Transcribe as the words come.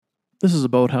This is a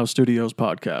Boathouse Studios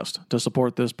podcast. To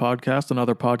support this podcast and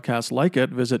other podcasts like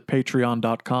it, visit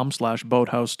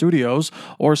patreon.com/Boathouse Studios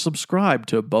or subscribe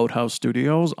to Boathouse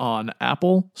Studios on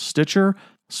Apple, Stitcher,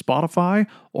 Spotify,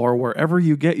 or wherever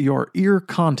you get your ear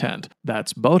content.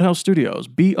 That's Boathouse Studios,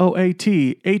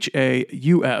 Boathaus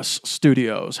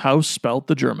Studios, house spelt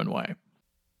the German way.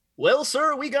 Well,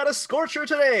 sir, we got a scorcher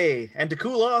today, and to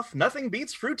cool off, nothing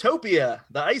beats Fruitopia,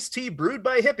 the iced tea brewed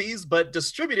by hippies but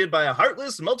distributed by a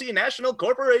heartless multinational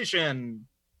corporation.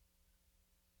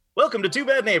 Welcome to Two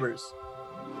Bad Neighbors.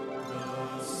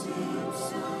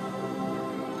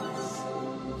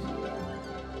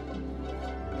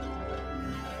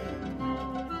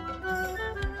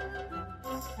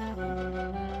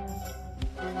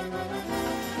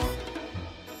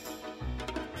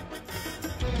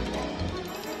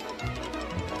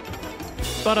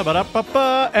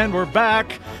 Ba-da-ba-da-ba-ba, and we're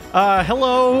back.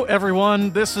 Hello,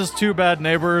 everyone. This is Two Bad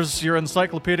Neighbors, your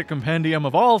encyclopedic compendium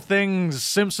of all things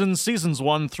Simpsons seasons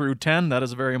 1 through 10. That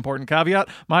is a very important caveat.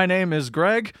 My name is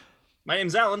Greg. My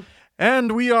name's Alan.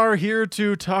 And we are here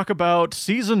to talk about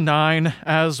season 9,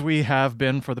 as we have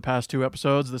been for the past 2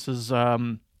 episodes. This is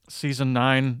season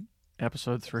 9,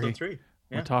 episode 3. Episode 3.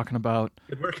 Yeah. We're talking about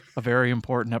Good work. a very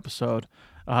important episode.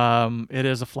 It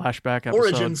is a flashback episode.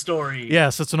 Origin story.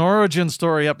 Yes, it's an origin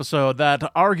story episode that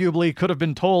arguably could have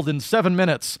been told in 7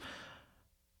 minutes.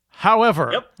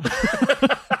 However, Yep.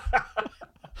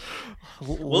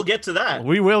 We'll get to that.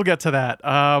 We will get to that.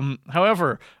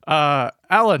 However,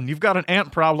 Alan, you've got an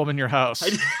ant problem in your house.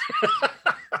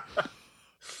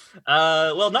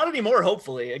 Well, not anymore,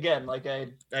 hopefully. Again, like I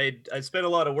spent a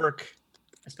lot of work.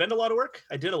 I spent a lot of work?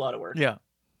 I did a lot of work. Yeah.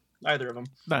 Either of them.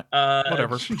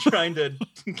 Whatever. Trying to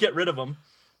get rid of them.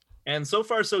 And so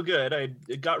far, so good. I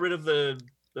got rid of the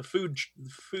food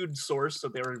source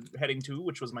that they were heading to,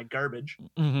 which was my garbage.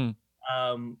 Mm-hmm.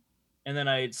 And then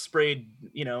I sprayed,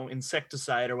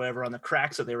 insecticide or whatever on the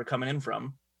cracks that they were coming in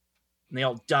from. And they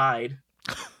all died.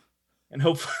 And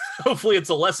hopefully it's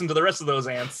a lesson to the rest of those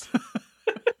ants.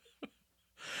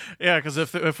 Yeah, because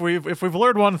if we've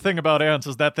learned one thing about ants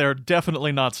is that they're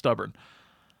definitely not stubborn.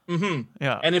 Mm-hmm.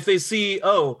 Yeah. And if they see,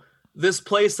 this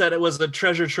place that it was a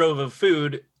treasure trove of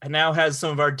food and now has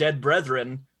some of our dead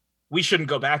brethren, we shouldn't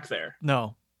go back there.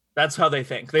 No. That's how they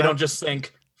think. They don't just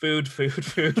think food.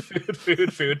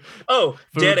 Oh,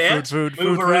 Food, dead ant. food,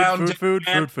 Move food, around. food,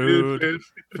 dead ant, food.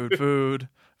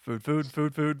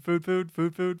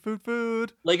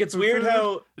 Like, it's weird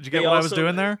how. Did you get what I was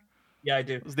doing there? Yeah, I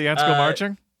do. Was the ants go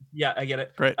marching? Yeah, I get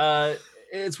it. Great.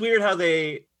 It's weird how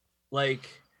they, like,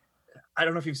 I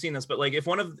don't know if you've seen this, but like if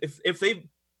one of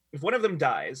them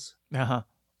dies,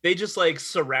 they just like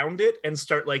surround it and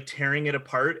start like tearing it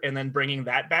apart and then bringing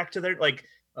that back to their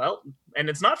and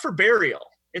it's not for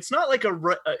burial. It's not like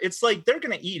it's like they're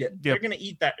gonna eat it. Yep. They're gonna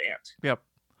eat that ant. Yep.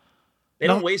 They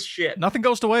don't waste shit. Nothing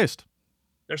goes to waste.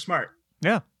 They're smart.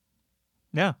 Yeah.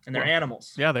 And they're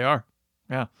animals. Yeah, they are.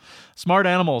 Yeah. Smart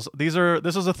animals. This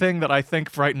is a thing that I think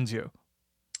frightens you.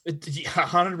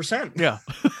 100%. Yeah.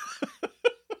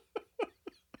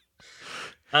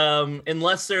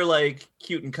 Unless they're like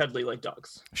cute and cuddly like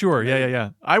dogs. Sure.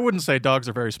 Yeah. I wouldn't say dogs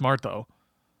are very smart though.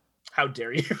 How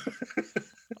dare you?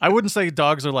 I wouldn't say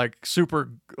dogs are like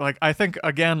super, like, I think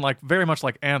again, like very much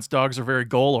like ants, dogs are very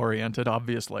goal oriented,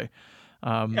 obviously.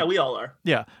 Yeah, we all are.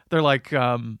 Yeah. They're like,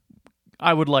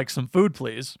 I would like some food,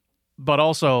 please. But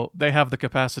also they have the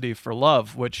capacity for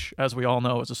love, which as we all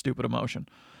know is a stupid emotion.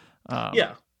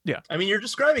 Yeah. Yeah. I mean, you're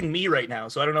describing me right now,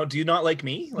 so I don't know. Do you not like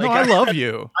me? Like, no, I love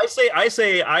you. I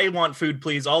say I want food,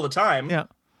 please, all the time. Yeah.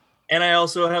 And I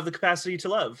also have the capacity to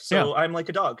love. So yeah. I'm like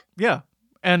a dog. Yeah.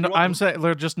 And I'm saying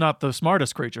they're just not the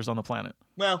smartest creatures on the planet.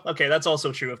 Well, okay, that's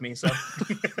also true of me. So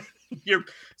your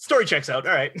story checks out.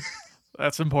 All right.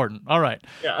 That's important. All right.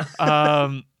 Yeah.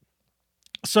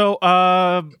 So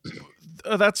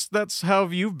that's how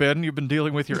you've been. You've been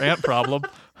dealing with your ant problem.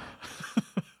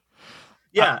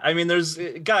 Yeah, I mean,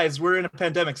 we're in a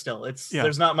pandemic still.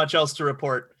 There's not much else to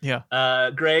report. Yeah.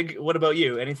 Greg, what about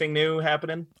you? Anything new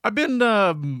happening? I've been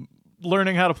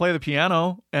learning how to play the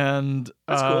piano and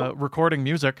cool. recording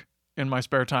music in my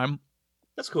spare time.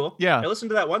 That's cool. Yeah. I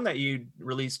listened to that one that you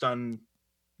released on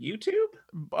YouTube?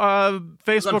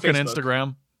 Facebook and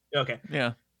Instagram. Okay.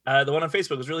 Yeah. The one on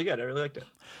Facebook was really good. I really liked it.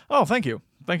 Oh, thank you.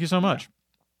 Thank you so much.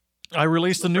 Yeah. I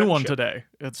released a new one today.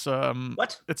 It's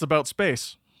what? It's about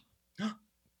space.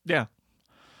 Yeah.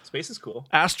 Space is cool.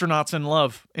 Astronauts in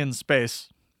love in space.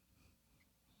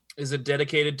 Is it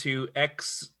dedicated to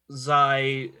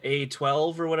XZI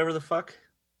A12 or whatever the fuck?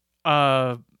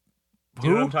 Who? Do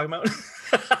you know what I'm talking about?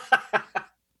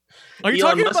 Are you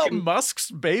talking about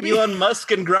Musk's baby? Elon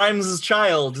Musk and Grimes'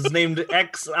 child is named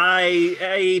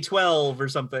XIA12 or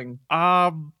something.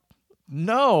 No.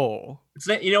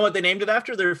 You know what they named it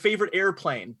after? Their favorite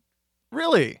airplane.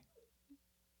 Really?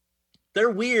 They're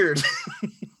weird.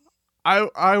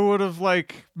 I would have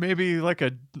maybe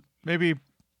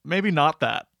not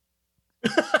that.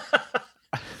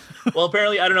 Well,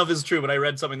 apparently, I don't know if this is true, but I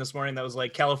read something this morning that was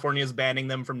like California's banning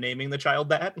them from naming the child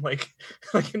that. Like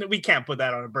we can't put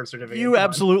that on a birth certificate. You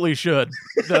absolutely should.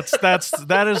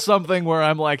 That is something where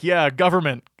I'm like, yeah,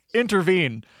 government,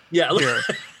 intervene. Yeah,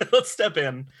 let's step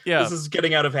in. Yeah, this is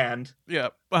getting out of hand. Yeah,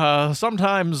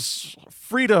 sometimes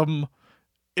freedom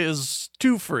is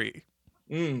too free.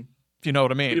 If you know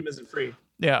what I mean. Freedom isn't free.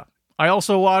 Yeah. I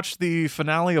also watched the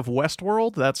finale of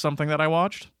Westworld. That's something that I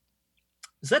watched.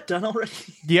 Is that done already?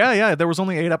 Yeah. There was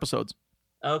only 8 episodes.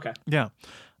 Oh, okay. Yeah.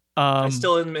 I'm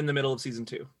still in the middle of season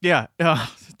 2. Yeah.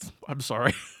 I'm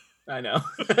sorry. I know.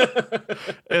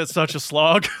 It's such a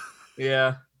slog.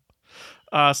 Yeah.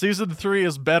 Season 3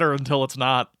 is better until it's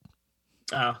not.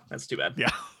 Oh, that's too bad.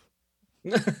 Yeah.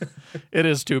 It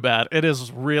is too bad. It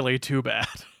is really too bad.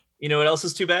 You know what else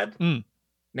is too bad?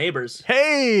 Neighbors.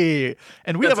 Hey,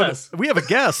 and we have a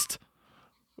guest.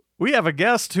 We have a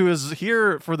guest who is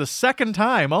here for the second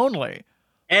time only.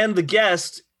 And the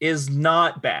guest is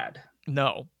not bad.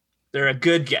 No. They're a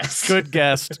good guest. Good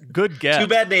guest. Good guest. 2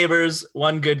 bad neighbors,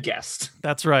 1 good guest.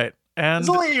 That's right. And it's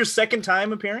only your second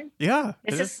time appearing? Yeah.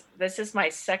 This is my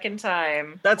second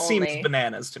time. That seems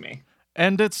bananas to me.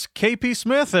 And it's KP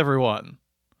Smith, everyone.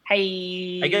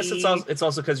 Hey. I guess it's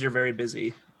also because you're very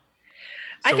busy.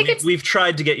 So I think we've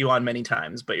tried to get you on many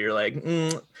times, but you're like,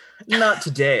 not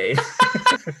today.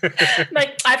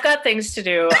 Like, I've got things to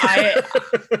do.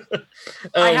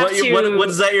 What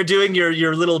is that you're doing?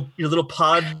 Your little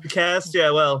podcast? Yeah,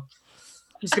 well,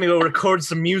 I'm just gonna go record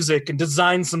some music and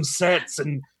design some sets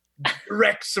and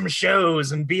wreck some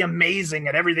shows and be amazing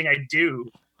at everything I do.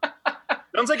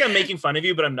 Sounds like I'm making fun of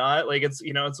you, but I'm not. Like, it's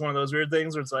it's one of those weird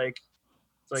things where it's a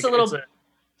little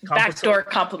backdoor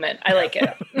compliment. I like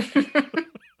it.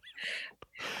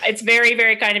 It's very,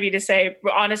 very kind of you to say.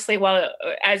 Honestly,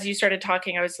 as you started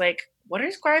talking, I was like, what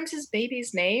is Grimes'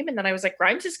 baby's name? And then I was like,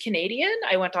 Grimes is Canadian?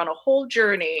 I went on a whole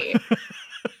journey.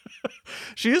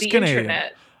 She is Canadian.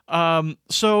 Internet.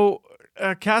 So,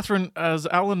 Catherine, as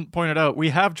Alan pointed out, we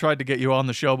have tried to get you on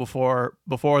the show before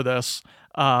this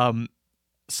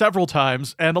several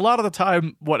times. And a lot of the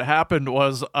time what happened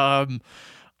was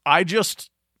I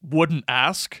just wouldn't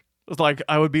ask. Like,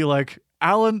 I would be like,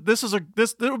 Alan, this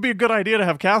would be a good idea to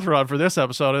have Catherine on for this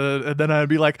episode, and then I'd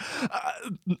be like,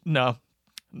 no,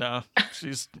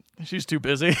 she's too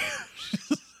busy.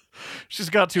 she's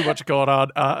got too much going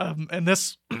on, and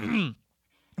this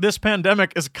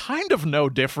pandemic is kind of no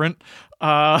different,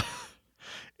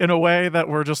 in a way that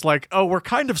we're just like, oh, we're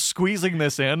kind of squeezing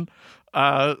this in,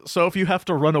 so if you have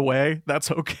to run away,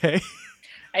 that's okay.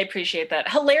 I appreciate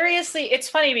that. Hilariously, it's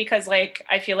funny because I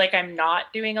feel like I'm not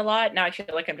doing a lot. Now I feel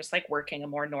like I'm just working a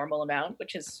more normal amount,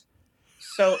 which is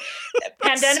so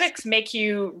pandemics make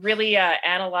you really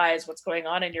analyze what's going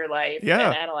on in your life and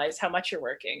analyze how much you're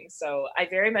working. So I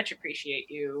very much appreciate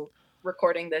you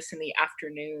recording this in the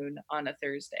afternoon on a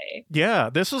Thursday. Yeah,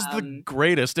 this is the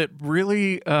greatest. It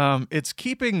really it's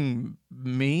keeping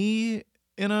me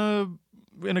in a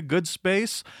good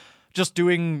space. Just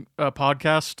doing a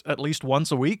podcast at least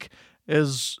once a week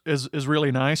is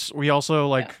really nice. We also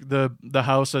the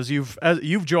house, as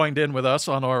you've joined in with us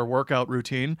on our workout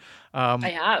routine. I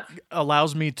have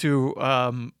allows me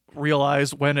to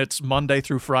realize when it's Monday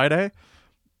through Friday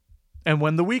and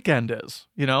when the weekend is.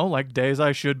 Days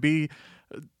I should be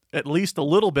at least a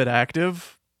little bit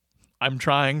active. I'm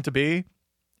trying to be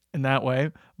in that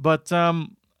way, but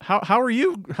How are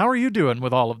you doing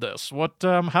with all of this? What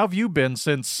how have you been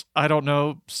since, I don't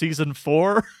know, season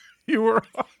 4 you were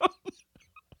on?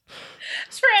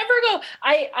 It's forever ago.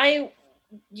 I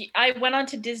went on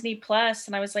to Disney Plus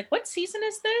and I was like, what season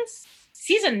is this?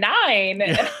 Season 9.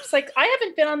 And I was like, I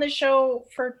haven't been on the show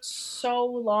for so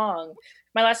long.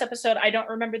 My last episode, I don't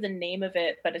remember the name of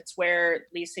it, but it's where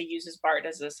Lisa uses Bart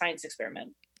as a science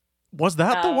experiment. Was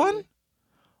that the one?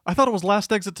 I thought it was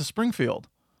Last Exit to Springfield.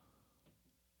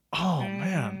 Oh,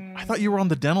 man. I thought you were on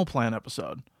the dental plan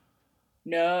episode.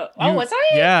 No. Was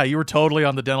I? Yeah, you were totally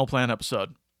on the dental plan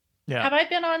episode. Yeah. Have I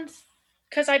been on?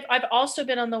 Because I've also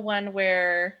been on the one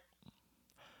where...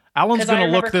 Alan's going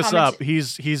to look this up.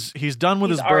 He's done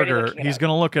with his burger. He's going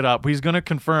to look it up. He's going to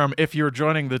confirm if you're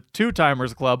joining the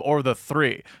 2-timers club or the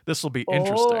 3. This will be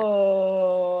interesting.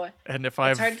 Oh. And if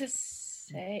It's hard to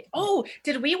say. Oh,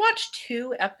 did we watch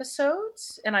 2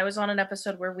 episodes? And I was on an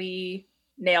episode where we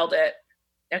nailed it.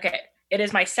 Okay. It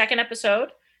is my second episode,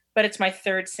 but it's my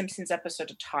third Simpsons episode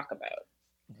to talk about.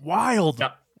 Wild.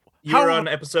 Yeah. You were on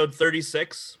episode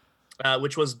 36,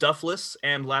 which was Duffless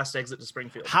and Last Exit to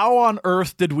Springfield. How on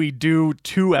earth did we do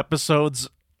 2 episodes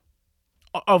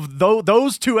of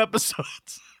those 2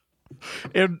 episodes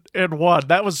in one?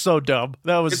 That was so dumb.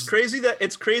 It's crazy that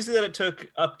it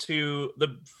took up to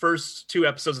the first 2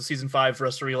 episodes of season 5 for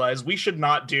us to realize we should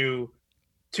not do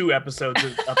 2 episodes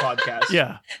of a podcast.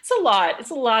 Yeah. It's a lot. It's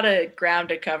a lot of ground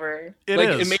to cover. It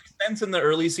is. It makes sense in the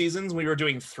early seasons. We were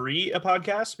doing 3 a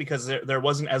podcast because there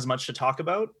wasn't as much to talk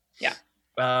about. Yeah.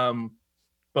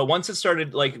 But once it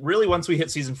started, really once we hit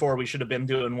season 4, we should have been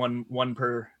doing one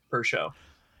per show.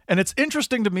 And it's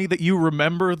interesting to me that you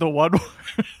remember the one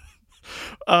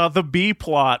the B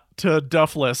plot to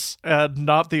Duffless and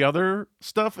not the other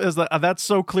stuff. Is that's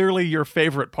so clearly your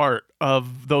favorite part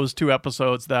of those 2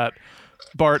 episodes that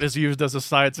Bart is used as a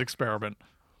science experiment.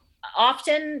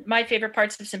 Often my favorite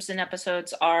parts of Simpson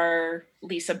episodes are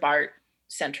Lisa Bart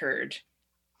centered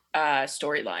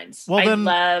storylines. Well, I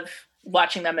love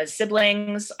watching them as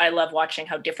siblings. I love watching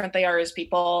how different they are as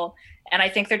people. And I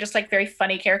think they're just very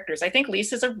funny characters. I think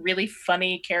Lisa's a really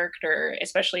funny character,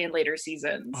 especially in later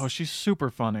seasons. Oh, she's super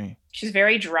funny. She's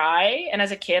very dry. And as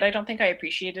a kid, I don't think I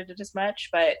appreciated it as much.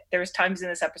 But there was times in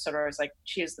this episode where I was like,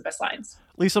 she has the best lines.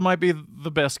 Lisa might be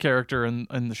the best character in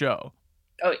the show.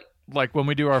 Oh, like when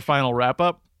we do our final wrap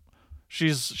up,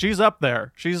 she's up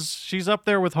there. She's up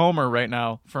there with Homer right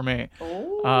now for me.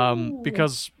 Ooh.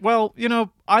 Because, well,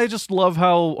 I just love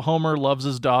how Homer loves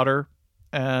his daughter.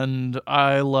 And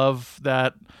I love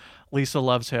that Lisa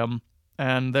loves him,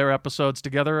 and their episodes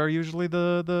together are usually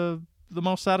the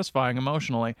most satisfying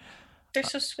emotionally. They're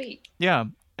so sweet. Yeah,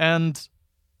 and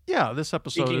this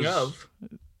episode.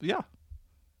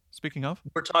 Speaking of,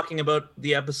 we're talking about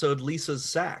the episode Lisa's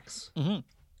Sax,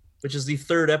 which is the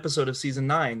 3rd episode of season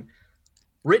 9,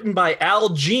 written by Al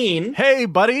Jean. Hey,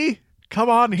 buddy, come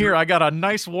on here. I got a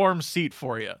nice warm seat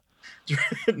for you.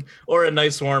 Or a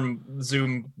nice warm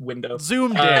Zoom window.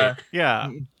 Zoom day. Yeah.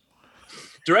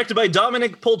 Directed by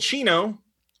Dominic Polcino.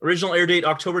 Original air date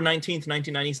October 19th,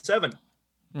 1997.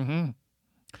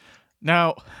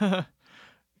 Now,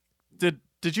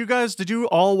 did you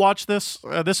all watch this?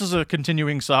 This is a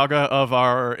continuing saga of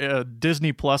our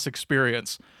Disney Plus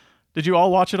experience. Did you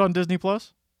all watch it on Disney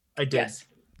Plus? I did. Yes.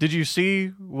 Did you see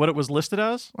what it was listed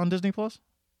as on Disney Plus?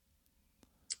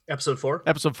 Episode 4?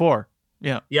 Episode 4.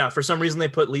 Yeah. Yeah, for some reason they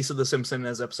put Lisa the Simpson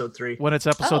as episode 3. When it's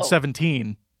episode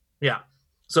 17. Yeah.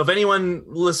 So if anyone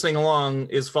listening along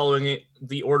is following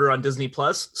the order on Disney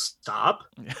Plus, stop.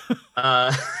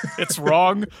 It's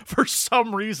wrong for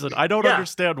some reason. I don't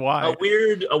understand why. A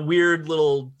weird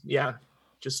little,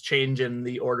 just change in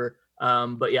the order.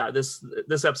 But yeah, this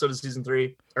episode is season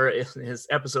 3, or is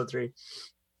episode 3.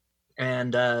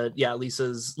 And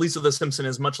Lisa the Simpson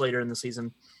is much later in the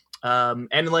season. And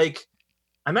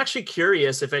I'm actually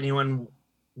curious if anyone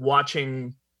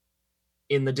watching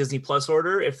in the Disney Plus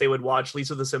order, if they would watch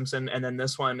Lisa the Simpson and then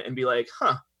this one and be like,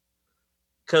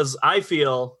 because I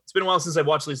feel, it's been a while since I've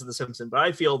watched Lisa the Simpson, but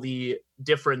I feel the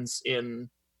difference in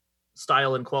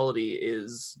style and quality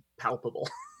is palpable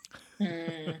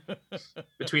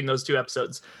between those 2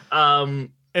 episodes.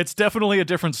 It's definitely a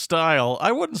different style.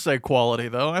 I wouldn't say quality,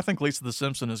 though. I think Lisa the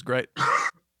Simpson is great.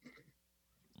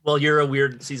 Well, you're a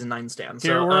weird season 9 stan.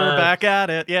 Here we're back at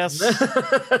it. Yes.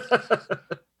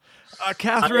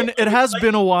 Catherine, it has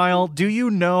been a while. Do you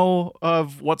know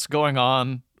of what's going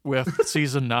on with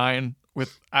season 9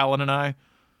 with Alan and I?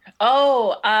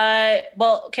 Oh,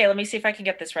 well, okay. Let me see if I can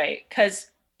get this right.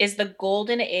 Because is the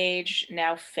Golden Age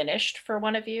now finished for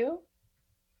one of you?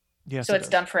 Yes. So it's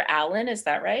done for Alan. Is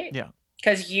that right? Yeah.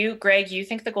 Because Greg, you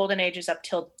think the Golden Age is up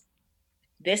till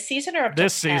this season or up till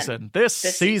this season? This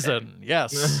season.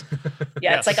 Yes.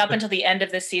 Yeah, it's up until the end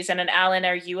of this season. And Alan,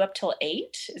 are you up till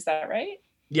 8? Is that right?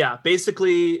 Yeah,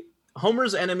 basically,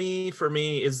 Homer's Enemy for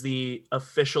me is the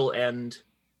official end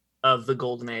of the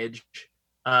Golden Age.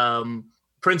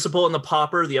 Principal and the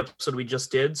Pauper, the episode we just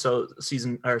did, so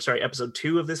episode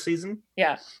 2 of this season.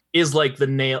 Yeah. Is the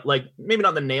nail, maybe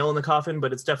not the nail in the coffin,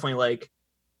 but it's definitely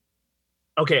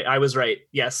okay, I was right.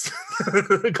 Yes.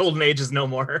 The Golden Age is no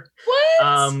more. What?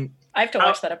 I have to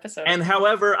watch that episode. And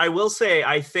however, I will say,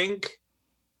 I think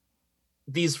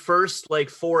these first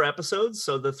 4 episodes,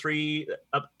 so the 3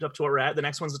 up to where we're at, the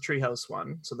next one's the Treehouse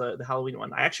one, so the Halloween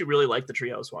one. I actually really like the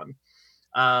Treehouse one.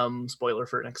 Spoiler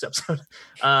for next episode.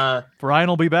 Brian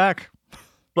will be back.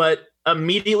 But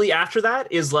immediately after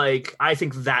that is I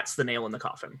think that's the nail in the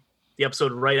coffin. The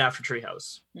episode right after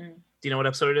Treehouse. Do you know what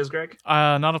episode it is, Greg?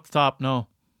 Not at the top, no.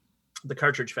 The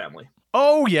Cartridge Family.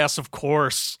 Oh, yes, of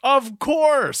course. Of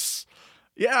course.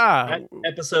 Yeah. That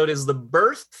episode is the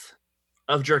birth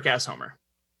of Jerk-Ass Homer.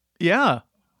 Yeah.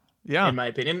 Yeah. In my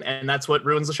opinion. And that's what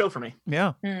ruins the show for me.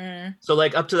 Yeah. So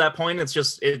like up to that point, it's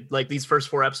just like these first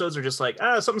 4 episodes are just like,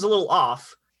 something's a little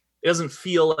off. It doesn't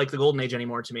feel like the Golden Age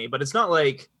anymore to me, but it's not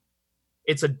like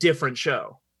it's a different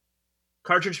show.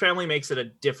 Partridge Family makes it a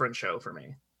different show for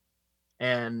me.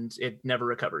 And it never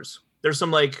recovers. There's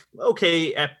some like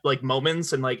like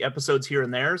moments and like episodes here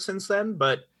and there since then,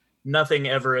 but nothing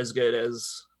ever as good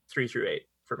as 3 through 8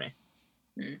 for me.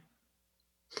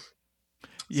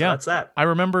 Yeah, so that's that. I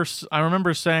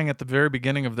remember saying at the very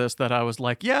beginning of this that I was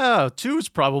like, yeah, 2's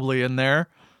probably in there.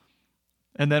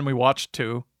 And then we watched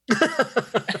 2.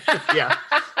 Yeah.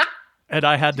 And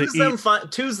I had to eat.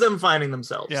 Two's them finding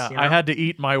themselves. Yeah, you know? I had to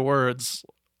eat my words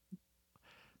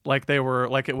like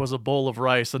it was a bowl of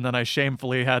rice, and then I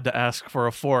shamefully had to ask for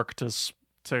a fork to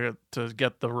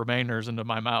get the remainers into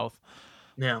my mouth.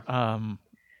 Yeah.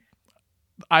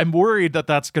 I'm worried that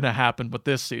that's going to happen with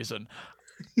this season.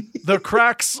 The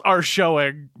cracks are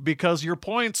showing because your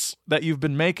points that you've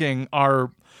been making are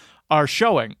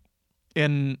showing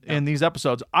in these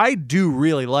episodes. I do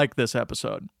really like this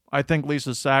episode. I think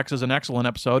Lisa's Sax is an excellent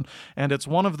episode, and it's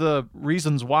one of the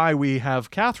reasons why we have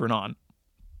Catherine on.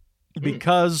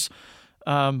 Because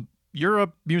you're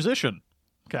a musician,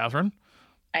 Catherine.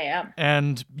 I am.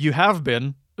 And you have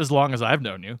been as long as I've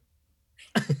known you.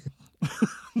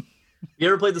 You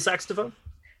ever played the saxophone?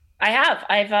 I have.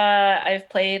 I've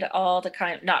played not all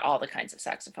the kinds of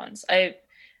saxophones. I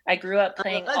grew up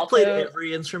playing alto. I've played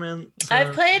every instrument. So.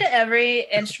 I've played every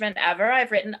instrument ever.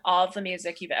 I've written all of the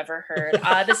music you've ever heard.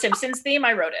 The Simpsons theme,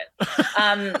 I wrote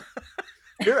it.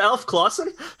 You're Alf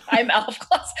Clausen? I'm Alf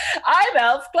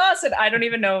Clausen. I don't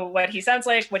even know what he sounds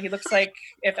like, what he looks like.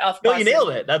 If Alf Clausen... No, you nailed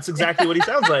it. That's exactly what he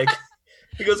sounds like.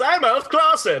 He goes, I'm Alf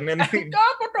Clausen. And he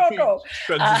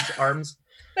shrugs his arms.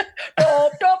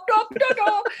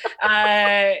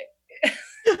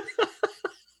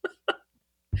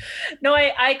 No,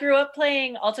 I grew up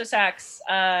playing alto sax.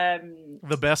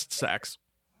 The best sax.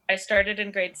 I started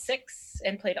in grade 6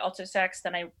 and played alto sax.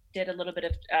 Then I did a little bit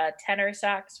of tenor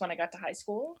sax when I got to high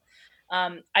school.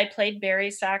 I played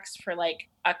bari sax for like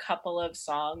a couple of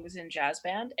songs in jazz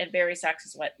band, and bari sax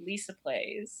is what Lisa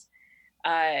plays,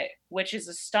 which is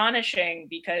astonishing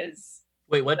because...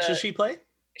 Wait, what does she play?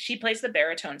 She plays the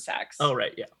baritone sax. Oh,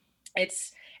 right, yeah.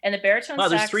 And the baritone sax... Wow,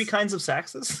 there's 3 kinds of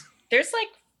saxes? There's like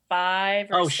 5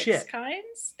 or 6 shit.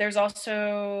 kinds. There's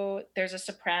a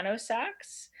soprano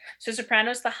sax. So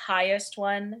soprano's the highest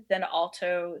one, then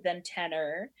alto, then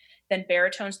tenor, then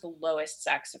baritone's the lowest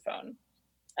saxophone.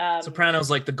 Soprano's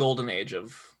like the golden age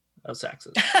of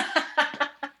saxes.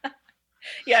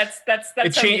 Yeah,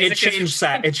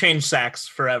 it changed sax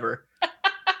forever.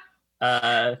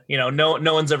 No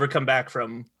one's ever come back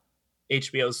from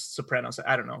HBO's Sopranos.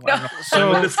 I don't know.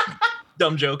 So this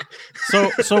dumb joke. So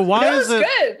why that is was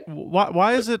it?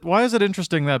 Good. Why is it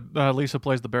interesting that Lisa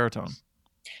plays the baritone?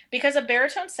 Because a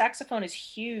baritone saxophone is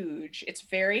huge. It's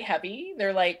very heavy.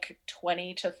 They're like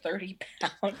 20 to 30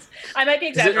 pounds. I might be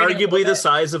exaggerating. Is it arguably the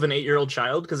size of an 8-year-old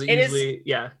child? Because usually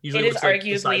is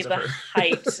arguably the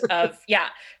height of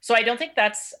So I don't think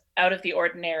that's out of the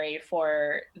ordinary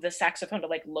for the saxophone to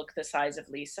like look the size of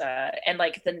Lisa, and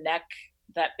like the neck,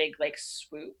 that big like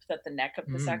swoop that the neck of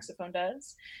the saxophone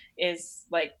does is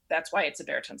like, that's why it's a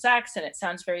baritone sax, and it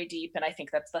sounds very deep. And I think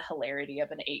that's the hilarity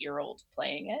of an 8-year-old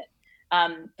playing it.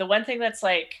 The one thing that's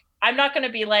like, I'm not going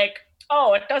to be like,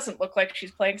 oh, it doesn't look like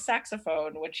she's playing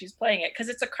saxophone when she's playing it, because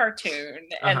it's a cartoon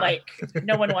and like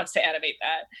no one wants to animate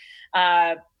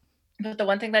that. But the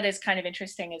one thing that is kind of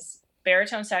interesting is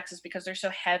baritone saxes, because they're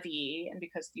so heavy and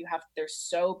because they're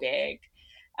so big.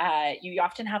 You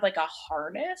often have like a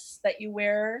harness that you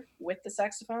wear with the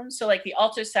saxophone. So like the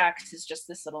alto sax is just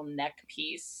this little neck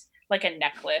piece, like a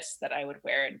necklace that I would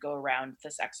wear and go around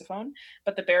the saxophone.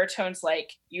 But the baritone's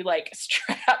like, you like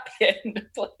strap in to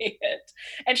play it.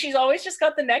 And she's always just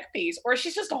got the neck piece, or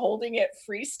she's just holding it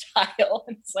freestyle.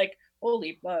 And it's like,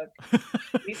 holy bug.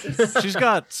 She's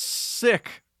got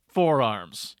sick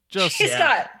forearms.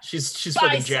 She's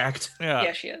fucking jacked.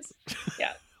 Yeah, she is.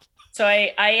 Yeah. So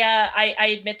I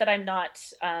admit that I'm not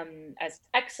as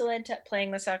excellent at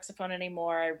playing the saxophone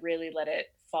anymore. I really let it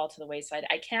fall to the wayside.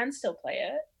 I can still play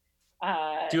it.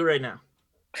 Do it right now.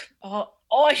 Oh,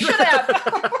 I should have.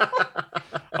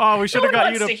 Oh, we should have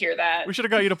got you to hear that. We should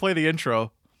have got you to play the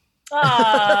intro.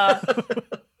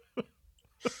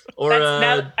 Or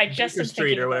Baker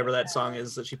Street, or whatever that song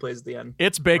is that she plays at the end.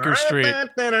 It's Baker Street.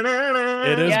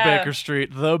 It is Baker Street,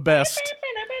 the best.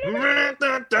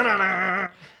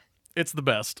 It's the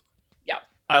best. Yeah.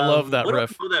 I love that what riff.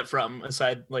 Do you know that from?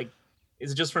 Aside, like,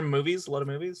 is it just from movies? A lot of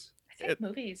movies?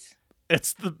 movies.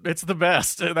 It's the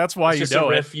best. That's why it's you know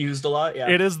a riff used a lot. Yeah,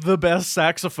 it is the best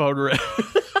saxophone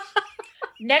riff.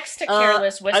 Next to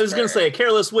Careless Whisper. I was going to say,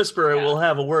 Careless Whisper will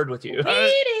have a word with you.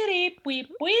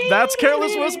 That's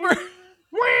Careless Whisper?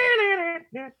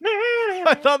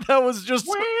 I thought that was just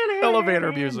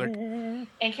elevator music.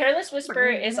 And Careless Whisper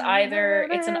is either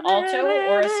it's an alto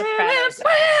or a soprano.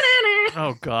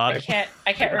 Oh God!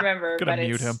 I can't remember. I'm gonna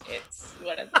mute him. It's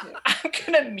one of the two. I'm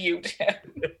gonna mute him.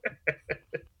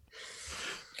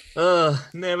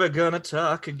 Never gonna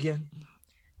talk again.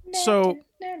 So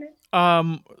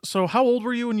how old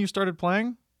were you when you started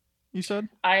playing? You said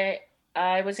I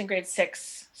was in grade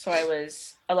 6, so I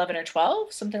was 11 or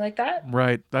 12, something like that.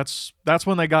 Right. That's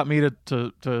when they got me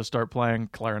to start playing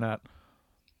clarinet.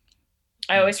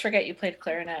 I always forget you played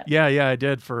clarinet. Yeah, I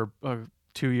did for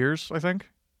 2 years, I think.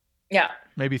 Yeah,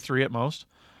 maybe 3 at most.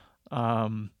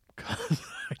 I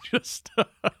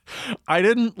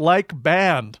didn't like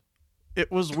band. It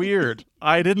was weird.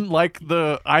 I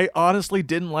honestly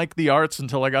didn't like the arts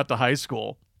until I got to high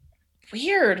school.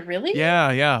 Weird, really?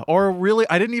 Yeah. Or really,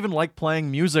 I didn't even like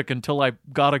playing music until I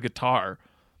got a guitar.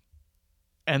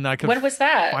 And I could when was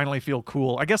that? Finally feel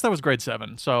cool. I guess that was grade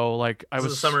 7. So like I was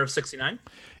the summer of '69.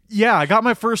 Yeah, I got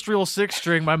my first real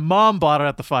 6-string. My mom bought it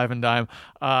at the Five and Dime.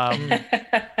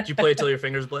 Did you play it till your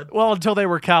fingers bled? Well, until they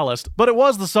were calloused. But it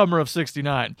was the summer of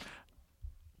 '69.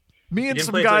 Me and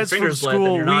some guys from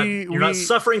school, you're not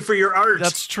suffering for your art.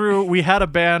 That's true. We had a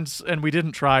band and we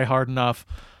didn't try hard enough.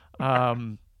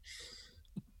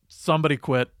 Somebody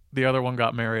quit. The other one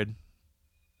got married.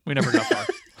 We never got far.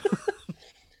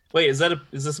 Wait, is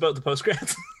this about the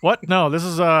postgrads? What? No, this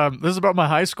is about my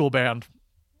high school band.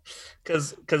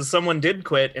 Because someone did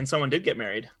quit and someone did get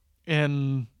married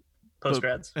in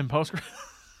postgrads.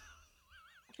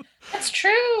 That's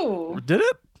true. Did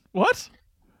it? What?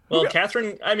 Well,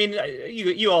 Catherine, I mean,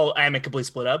 you all amicably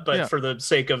split up, but for the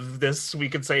sake of this, we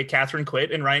could say Catherine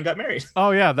quit and Ryan got married.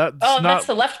 Oh, yeah. That's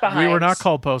the Left Behind. We were not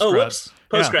called postgrads. Oh, whoops.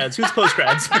 Postgrads. Yeah. Who's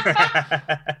postgrads?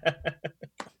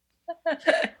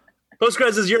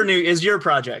 Postgrads is your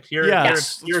project.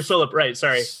 You're solo, right?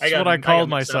 Sorry, That's what I called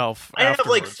myself. I have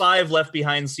like 5 Left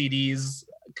Behind CDs.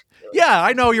 Yeah,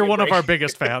 I know you're one of our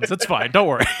biggest fans. It's fine. Don't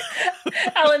worry.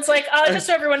 Alan's like, just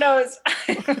so everyone knows.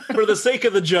 For the sake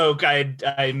of the joke,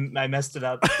 I messed it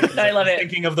up. I love it.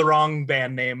 Thinking of the wrong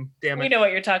band name. Damn it. We know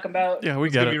what you're talking about. Yeah, we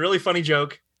get it. It's gonna be a really funny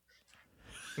joke.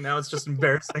 Now it's just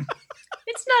embarrassing.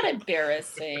 It's not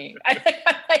embarrassing. I'm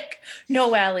like,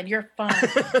 no, Alan, you're fine.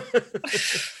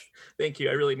 Thank you.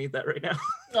 I really need that right now.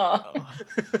 Oh.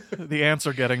 The ants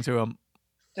are getting to him.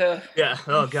 Yeah.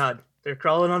 Oh God, they're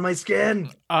crawling on my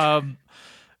skin.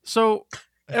 So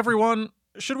everyone,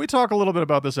 should we talk a little bit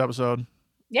about this episode?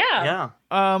 Yeah.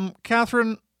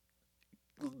 Catherine,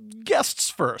 guests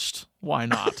first. Why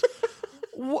not?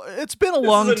 It's been a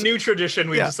long. This is a new tradition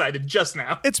we decided just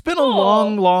now. It's been a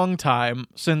long time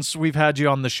since we've had you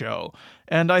on the show,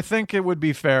 and I think it would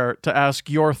be fair to ask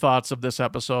your thoughts of this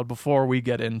episode before we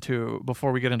get into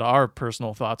our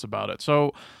personal thoughts about it.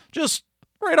 So, just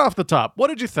right off the top, what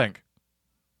did you think?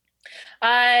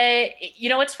 You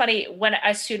know what's funny?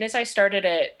 As soon as I started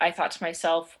it, I thought to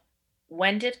myself,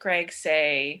 when did Greg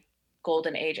say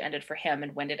Golden Age ended for him,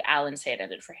 and when did Alan say it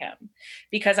ended for him?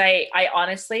 Because I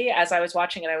honestly, as I was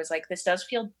watching it, I was like, this does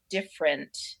feel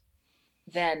different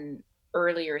than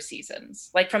earlier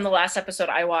seasons. Like from the last episode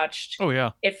I watched. Oh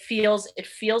yeah. It feels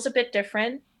a bit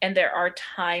different, and there are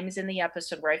times in the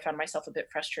episode where I found myself a bit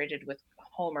frustrated with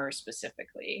Homer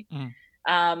specifically.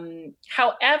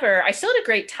 However, I still had a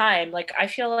great time. Like I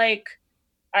feel like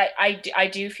I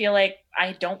do feel like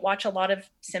I don't watch a lot of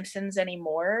Simpsons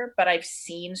anymore, but I've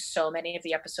seen so many of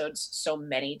the episodes so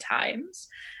many times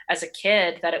as a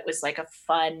kid that it was like a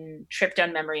fun trip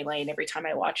down memory lane every time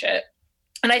I watch it.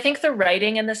 And I think the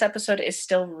writing in this episode is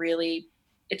still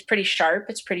it's pretty sharp.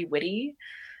 It's pretty witty.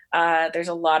 There's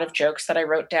a lot of jokes that I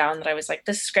wrote down that I was like,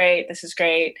 this is great. This is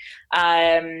great.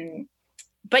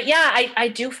 But yeah, I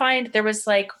do find there was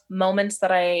like moments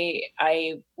that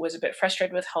I was a bit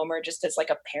frustrated with Homer just as like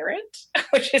a parent,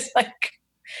 which is like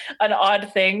an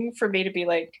odd thing for me to be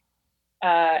like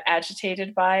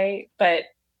agitated by. But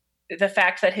the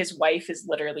fact that his wife is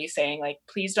literally saying like,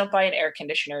 please don't buy an air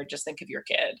conditioner, just think of your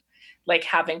kid, like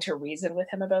having to reason with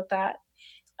him about that.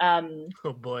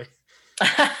 Oh boy.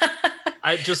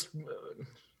 I just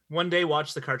one day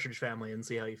watch The Cartridge Family and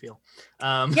see how you feel.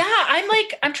 Yeah,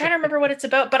 I'm trying to remember what it's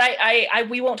about, but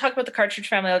we won't talk about The Cartridge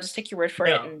Family. I'll just take your word for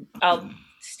it, and I'll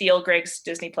steal Greg's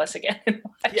Disney Plus again and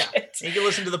watch it. You can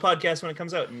listen to the podcast when it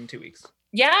comes out in 2 weeks.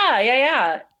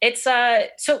 Yeah. It's so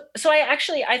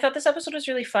I thought this episode was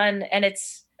really fun, and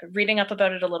it's reading up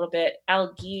about it a little bit,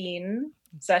 Al Geen,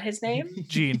 is that his name?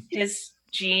 Gene.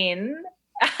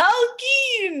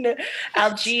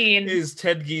 Al Geen is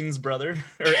Ted Gein's brother,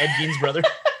 or Ed Gein's brother.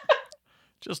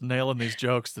 Just nailing these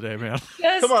jokes today, man.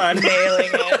 Come on. Nailing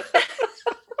it.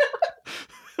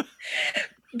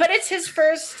 But it's his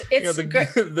first. It's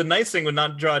the nice thing would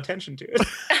not draw attention to it.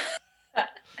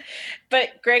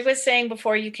 But Greg was saying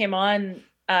before you came on,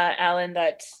 Alan,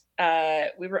 that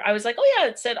I was like, oh yeah,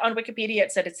 it said on Wikipedia,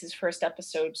 it said it's his first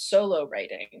episode solo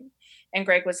writing. And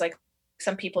Greg was like,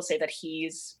 some people say that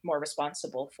he's more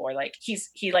responsible for he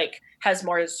has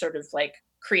more sort of like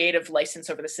creative license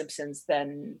over The Simpsons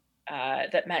than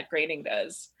that Matt Groening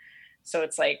does. So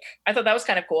it's like, I thought that was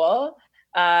kind of cool.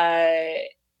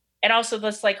 And also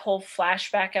this like whole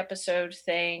flashback episode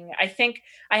thing. I think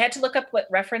I had to look up what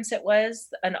reference it was,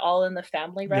 an All in the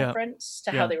Family reference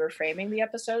to how they were framing the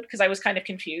episode. Cause I was kind of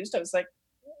confused. I was like,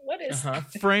 what is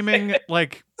framing?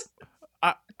 Like,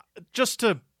 just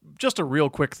a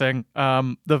real quick thing.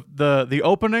 The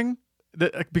opening,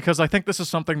 because I think this is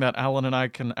something that Alan and I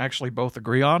can actually both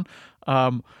agree on.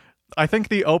 I think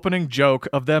the opening joke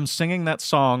of them singing that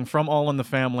song from All in the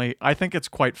Family, I think it's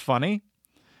quite funny,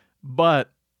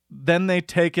 but then they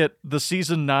take it the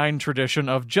season 9 tradition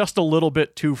of just a little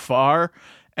bit too far,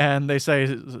 and they say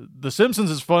The Simpsons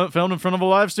is filmed in front of a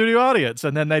live studio audience,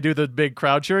 and then they do the big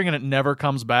crowd cheering, and it never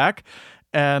comes back.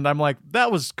 And I'm like,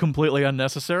 that was completely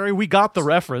unnecessary. We got the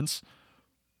reference.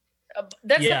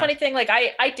 That's the funny thing. Like,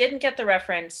 I didn't get the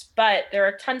reference, but there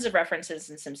are tons of references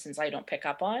in Simpsons I don't pick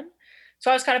up on. So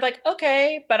I was kind of like,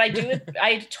 okay, but I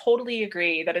totally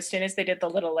agree that as soon as they did the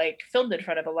little like filmed in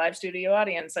front of a live studio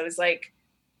audience, I was like,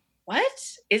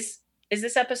 what is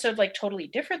this episode like totally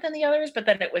different than the others? But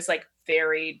then it was like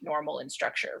very normal in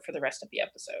structure for the rest of the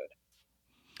episode.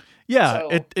 Yeah, so,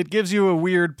 it gives you a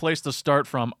weird place to start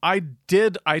from. I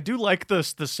do like the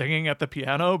singing at the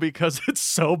piano because it's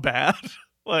so bad.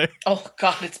 Like, oh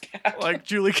god, it's bad. Like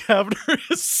Julie Kavner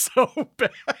is so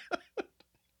bad.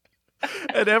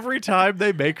 And every time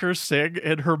they make her sing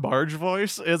in her Marge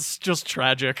voice, it's just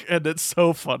tragic and it's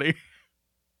so funny.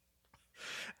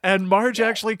 And Marge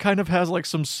actually kind of has like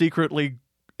some secretly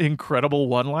incredible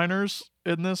one-liners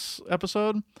in this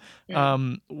episode. Yeah.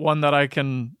 One that I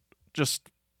can just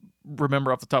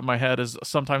remember off the top of my head is,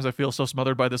 sometimes I feel so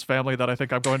smothered by this family that I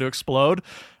think I'm going to explode.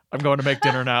 I'm going to make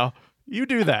dinner now. You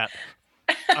do that.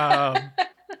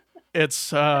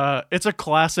 It's a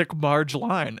classic Marge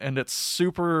line, and it's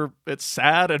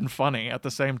sad and funny at the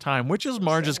same time, which is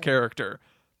Marge's character.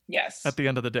 Yes. At the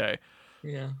end of the day.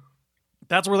 Yeah.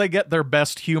 That's where they get their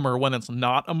best humor when it's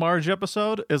not a Marge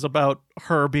episode, is about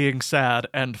her being sad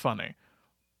and funny.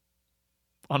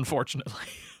 Unfortunately.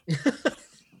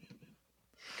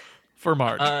 For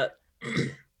Marge.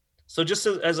 So just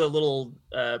as a little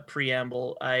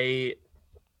preamble, I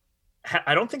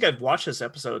don't think I've watched this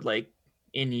episode like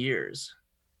in years.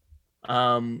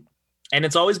 And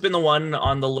it's always been the one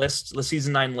on the list, the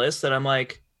season 9 list, that I'm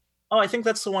like, oh, I think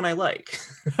that's the one I like.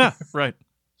 Right.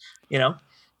 You know?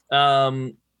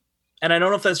 And I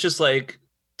don't know if that's just like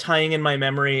tying in my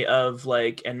memory of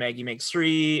like, and Maggie Makes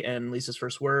 3 and Lisa's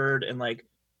First Word, and like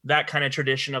that kind of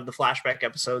tradition of the flashback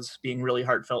episodes being really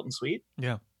heartfelt and sweet.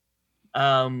 Yeah.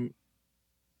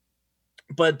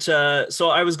 But so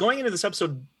I was going into this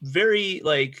episode very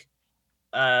like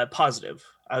positive.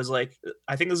 I was like,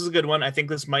 I think this is a good one. I think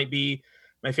this might be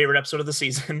my favorite episode of the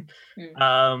season.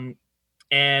 And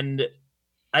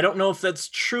I don't know if that's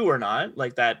true or not,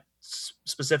 like that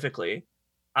specifically.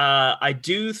 I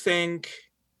do think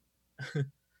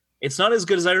it's not as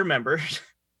good as I remembered.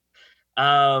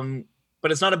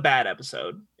 But it's not a bad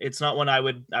episode. It's not one I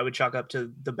would chalk up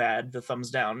to the thumbs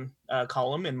down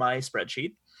column in my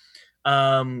spreadsheet.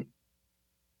 That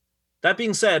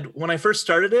being said, when I first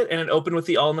started it and it opened with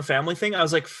the All in the Family thing, I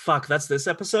was like, fuck, that's this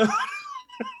episode.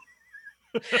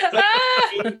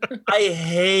 I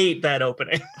hate that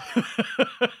opening.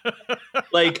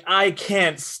 Like, I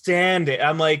can't stand it.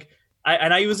 I'm like,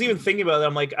 I was even thinking about it.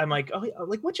 I'm like, oh,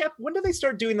 like when did they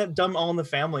start doing that dumb All in the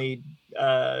Family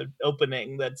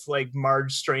opening that's like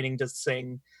Marge straining to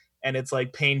sing, and it's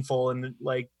like painful and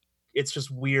like it's just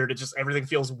weird. It just, everything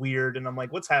feels weird, and I'm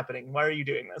like, what's happening? Why are you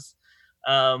doing this?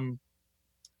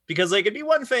 Because like it'd be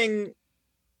one thing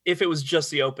if it was just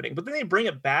the opening, but then they bring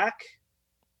it back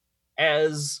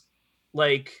as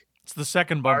like, it's the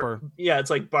second bumper. It's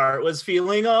like Bart was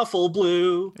feeling awful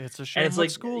blue. It's a shame. And it's like,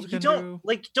 schools you don't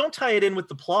tie it in with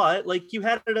the plot. Like, you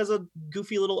had it as a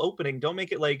goofy little opening. Don't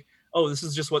make it like, oh, this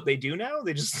is just what they do now.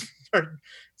 They just start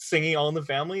singing All in the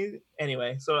Family.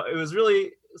 Anyway, so it was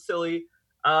really silly.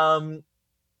 The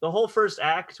whole first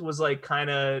act was like kind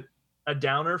of a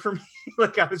downer for me.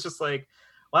 Like I was just like,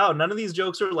 wow, none of these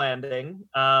jokes are landing.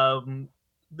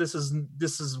 This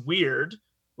is weird.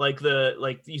 Like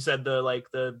you said,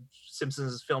 the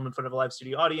Simpsons is filmed in front of a live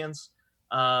studio audience.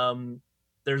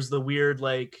 There's the weird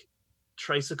like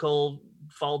tricycle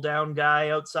fall down guy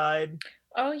outside.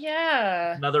 Oh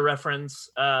yeah, another reference.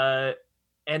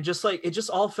 And just like it just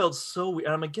all felt so weird.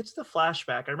 And I'm like, get to the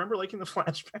flashback. I remember liking the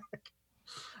flashback.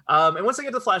 And once I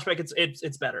get to the flashback,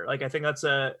 it's better. Like I think that's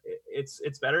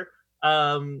it's better.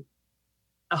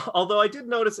 Although I did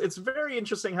notice it's very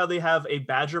interesting how they have a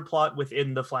Badger plot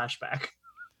within the flashback.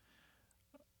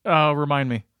 Remind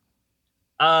me.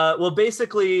 Well,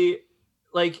 basically,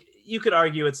 like you could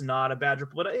argue it's not a Badger,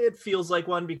 but it feels like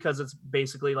one because it's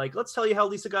basically like, let's tell you how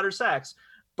Lisa got her sax.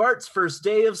 Bart's first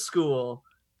day of school.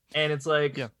 And it's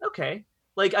like, okay.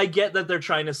 Like, I get that they're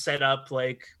trying to set up,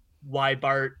 like, why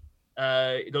Bart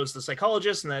goes to the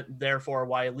psychologist and that, therefore,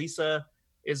 why Lisa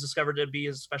is discovered to be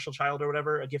a special child or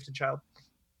whatever, a gifted child.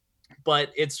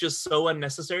 But it's just so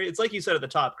unnecessary. It's like you said at the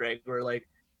top, Greg, where, like,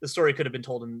 the story could have been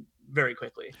told in very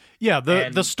quickly. Yeah,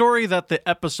 the story that the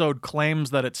episode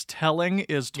claims that it's telling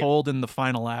is told in the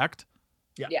final act.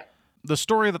 Yeah. The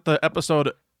story that the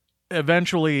episode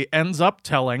eventually ends up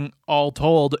telling, all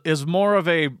told, is more of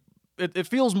it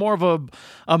feels more of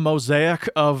a mosaic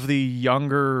of the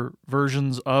younger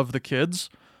versions of the kids,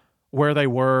 where they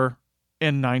were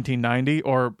in 1990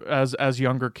 or as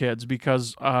younger kids,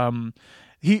 because Homer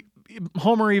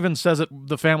even says it,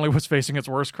 the family was facing its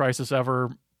worst crisis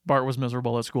ever. Bart was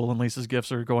miserable at school and Lisa's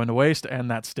gifts are going to waste,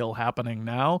 and that's still happening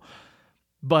now.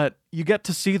 But you get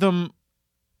to see them,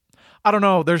 I don't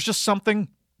know, there's just something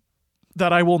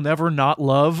that I will never not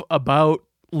love about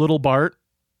little Bart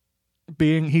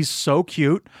he's so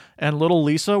cute, and little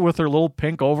Lisa with her little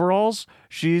pink overalls,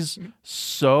 she's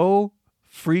so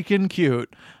freaking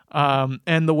cute.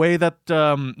 And the way that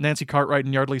Nancy Cartwright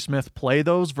and Yardley Smith play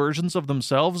those versions of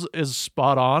themselves is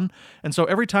spot on. And so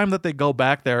every time that they go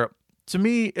back there, to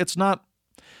me, it's about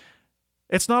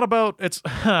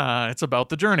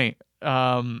the journey.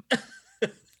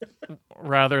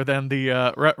 Rather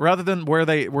than where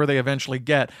they eventually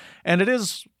get. And it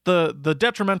is the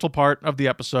detrimental part of the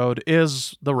episode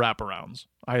is the wraparounds,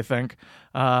 I think,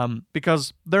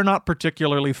 because they're not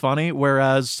particularly funny,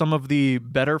 whereas some of the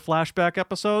better flashback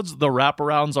episodes, the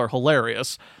wraparounds are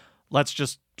hilarious.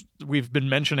 We've been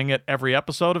mentioning it every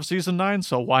episode of season 9,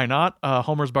 so why not?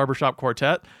 Homer's Barbershop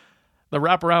Quartet. The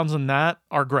wraparounds in that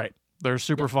are great. They're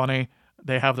super funny.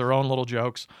 They have their own little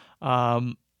jokes.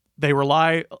 They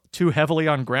rely too heavily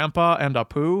on Grandpa and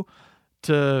Apu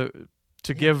to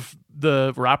give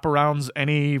the wraparounds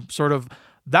any sort of...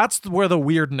 That's where the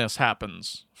weirdness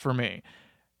happens for me.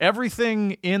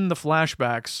 Everything in the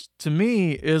flashbacks, to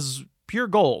me, is pure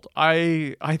gold.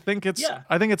 I think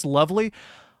it's lovely.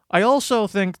 I also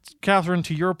think, Catherine,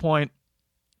 to your point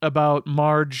about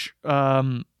Marge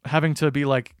having to be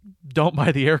like, don't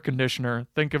buy the air conditioner,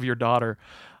 think of your daughter.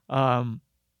 I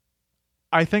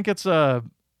think it's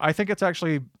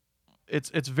actually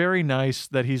very nice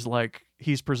that he's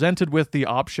presented with the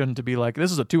option to be like,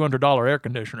 this is a $200 air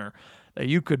conditioner that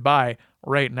you could buy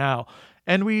right now.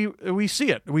 And we see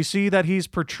it. We see that he's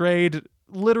portrayed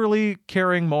literally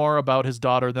caring more about his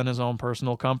daughter than his own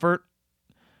personal comfort,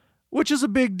 which is a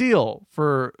big deal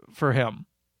for him.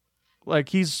 Like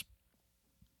he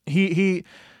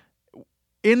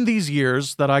in these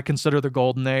years that I consider the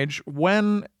golden age,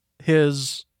 when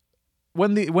the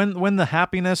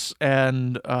happiness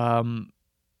and when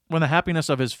the happiness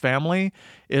of his family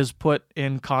is put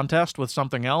in contest with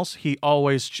something else, he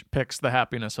always picks the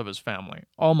happiness of his family.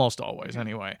 Almost always,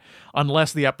 anyway.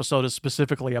 Unless the episode is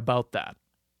specifically about that.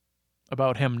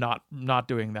 About him not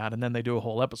doing that. And then they do a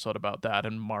whole episode about that,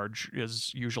 and Marge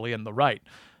is usually in the right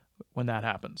when that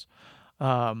happens.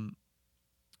 And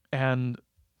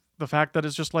the fact that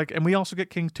it's just like... And we also get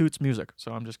King Toot's music,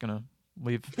 so I'm just going to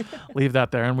leave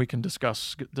that there, and we can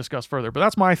discuss further. But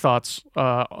that's my thoughts,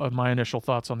 my initial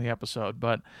thoughts on the episode.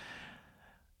 But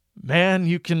man,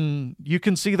 you can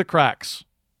see the cracks.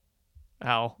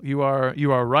 Al, you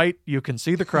are right. You can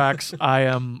see the cracks. I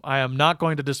am not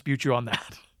going to dispute you on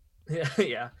that.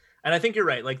 Yeah. And I think you're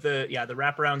right. Like the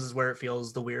wraparounds is where it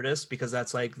feels the weirdest, because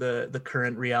that's like the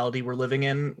current reality we're living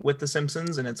in with The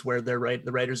Simpsons, and it's where the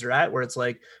writers are at, where it's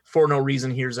like, for no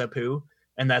reason, here's Apu.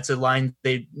 And that's a line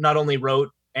they not only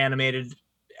wrote, animated,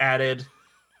 added,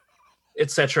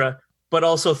 etc., but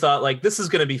also thought like, this is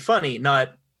going to be funny,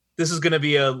 not this is going to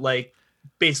be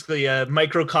basically a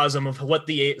microcosm of what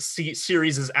the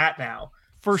series is at now.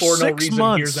 For no 6 reason,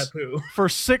 months, here's Apu. For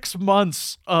 6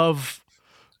 months of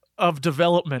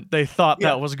development, they thought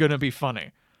that was going to be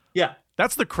funny. Yeah.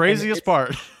 That's the craziest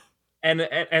part. and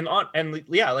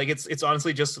yeah, like it's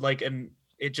honestly just like, and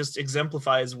it just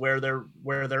exemplifies where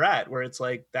they're at, where it's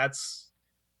like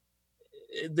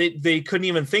they couldn't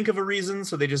even think of a reason,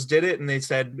 so they just did it, and they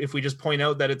said if we just point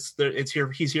out that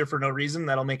he's here for no reason,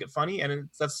 that'll make it funny. And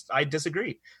I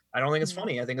disagree. I don't think it's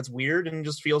funny. I think it's weird and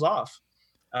just feels off.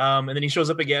 And then he shows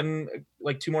up again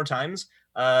like 2 more times,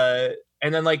 and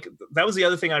then like that was the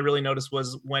other thing I really noticed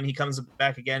was when he comes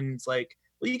back again, it's like,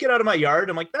 will you get out of my yard?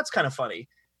 I'm like, that's kind of funny.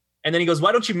 And then he goes,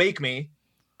 why don't you make me?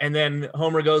 And then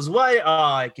Homer goes, why? Oh,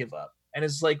 I give up. And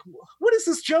it's like, what is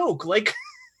this joke? Like,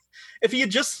 if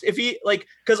he like,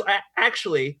 because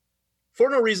actually, for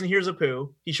no reason, here's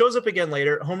Apu. He shows up again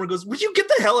later. Homer goes, would you get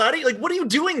the hell out of here? Like, what are you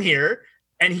doing here?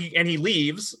 And he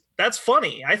leaves. That's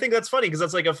funny. I think that's funny because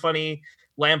that's like a funny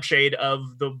lampshade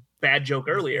of the bad joke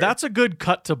earlier. That's a good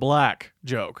cut to black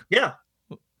joke. Yeah.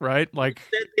 Right? Like,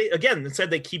 again, it said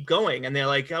they keep going, and they're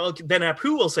like, oh, then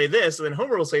Apu will say this, and then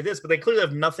Homer will say this, but they clearly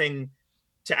have nothing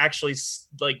to actually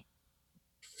like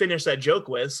finish that joke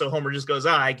with. So Homer just goes,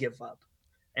 I give up.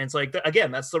 And it's like,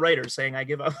 again, that's the writer saying, I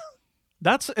give up.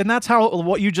 That's how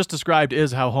what you just described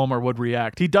is how Homer would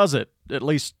react. He does it at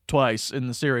least twice in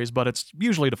the series, but it's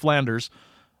usually to Flanders.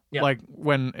 Yeah. Like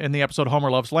when in the episode Homer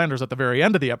Loves Flanders, at the very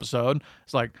end of the episode,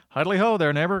 it's like, Hidely ho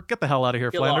there, neighbor, get the hell out of here,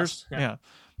 get Flanders. Yeah.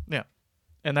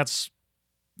 And that's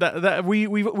that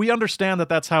we understand that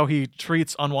that's how he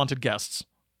treats unwanted guests.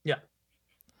 Yeah.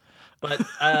 But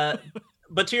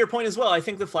but to your point as well, I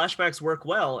think the flashbacks work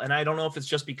well, and I don't know if it's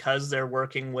just because they're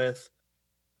working with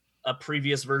a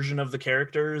previous version of the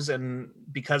characters, and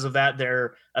because of that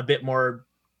they're a bit more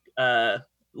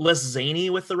less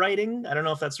zany with the writing. I don't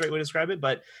know if that's the right way to describe it,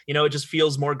 but it just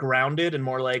feels more grounded and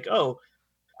more like, oh,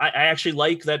 I actually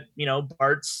like that,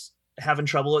 Bart's having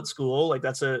trouble at school. Like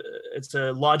it's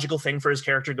a logical thing for his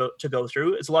character to go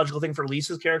through. It's a logical thing for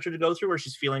Lisa's character to go through, where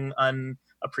she's feeling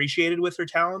unappreciated with her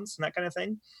talents and that kind of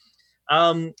thing.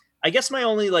 I guess my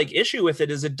only like issue with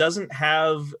it is it doesn't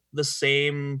have the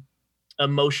same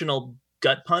emotional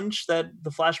gut punch that the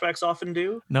flashbacks often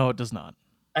do. No, it does not.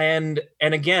 And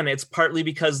again, it's partly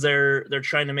because they're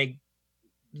trying to make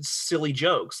silly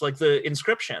jokes, like the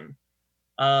inscription,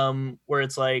 where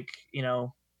it's like,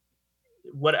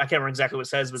 what I can't remember exactly what it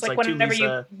says, but it's like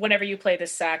whenever you play the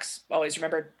sax, always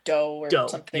remember dough or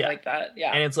something like that.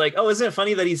 Yeah. And it's like, oh, isn't it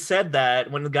funny that he said that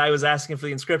when the guy was asking for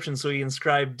the inscription, so he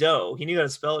inscribed dough. He knew how to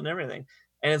spell it and everything.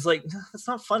 And it's like, that's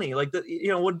not funny. Like,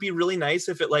 it would be really nice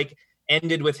if it like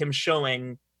ended with him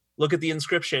showing, look at the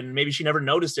inscription. Maybe she never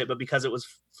noticed it, but because it was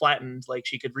flattened, like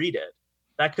she could read it.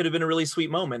 That could have been a really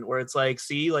sweet moment where it's like,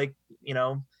 see, like,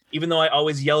 even though I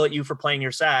always yell at you for playing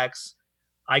your sax,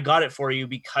 I got it for you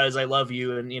because I love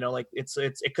you. And like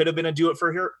it could have been a do it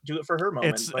for her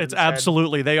moment. It's instead,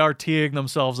 absolutely, they are teeing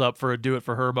themselves up for a do it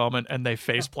for her moment, and they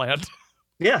face plant.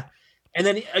 Yeah. And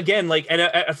then again, like, and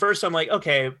at first I'm like,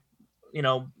 okay,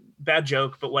 bad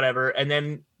joke, but whatever. And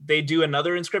then they do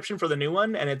another inscription for the new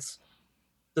one, and it's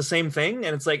the same thing.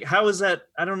 And it's like, how is that?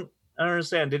 I don't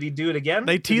understand. Did he do it again?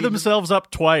 They tee themselves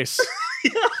up twice.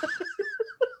 Yeah.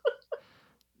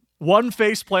 One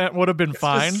face plant would have been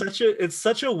fine. It's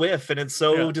such a whiff, and it's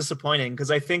so disappointing, because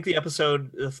I think the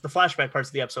flashback parts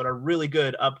of the episode are really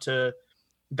good up to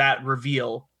that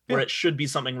reveal, where it should be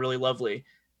something really lovely.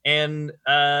 And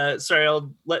sorry,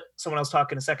 I'll let someone else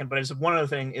talk in a second, but I just have one other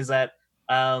thing is that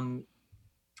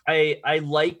I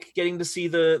like getting to see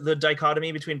the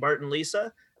dichotomy between Bart and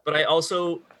Lisa, but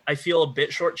I feel a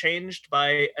bit shortchanged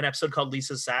by an episode called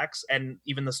Lisa's Sax, and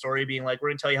even the story being like, we're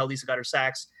going to tell you how Lisa got her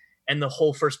sax. And the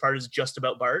whole first part is just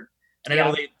about Bart. And I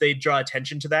know they draw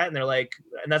attention to that, and they're like,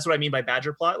 and that's what I mean by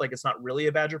Badger plot. Like, it's not really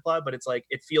a Badger plot, but it's like,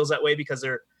 it feels that way because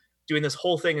they're doing this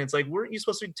whole thing. And it's like, weren't you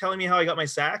supposed to be telling me how I got my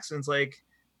sax? And it's like,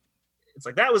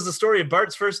 that was the story of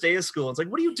Bart's first day of school. It's like,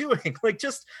 what are you doing? Like,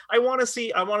 just, I want to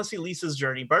see Lisa's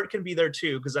journey. Bart can be there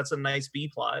too, because that's a nice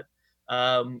B plot.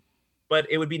 But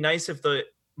it would be nice if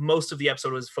most of the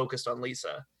episode was focused on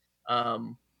Lisa.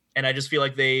 And I just feel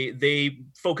like they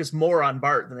focus more on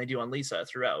Bart than they do on Lisa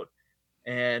throughout.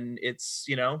 And it's,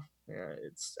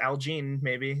 it's Al Jean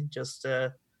maybe just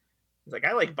he's like,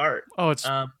 I like Bart. Oh, it's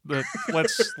but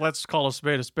let's call a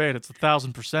spade a spade. It's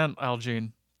 1,000% Al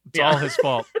Jean. It's all his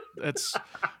fault.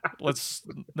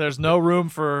 There's no room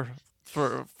for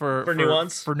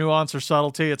nuance or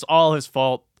subtlety. It's all his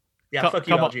fault. Yeah, fuck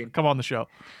you, Al Jean. Come on the show.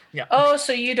 Yeah. Oh,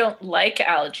 so you don't like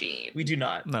Al Jean? We do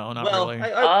not. No, not really.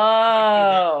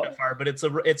 That far, but it's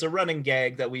a running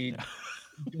gag that we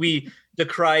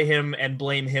decry him and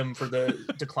blame him for the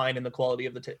decline in the quality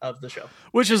of the show.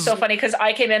 Which is so funny because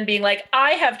I came in being like,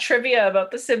 I have trivia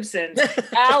about The Simpsons.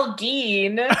 Al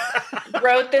Jean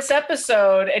wrote this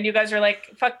episode, and you guys are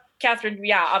like, fuck Catherine,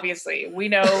 yeah, obviously. We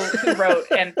know who wrote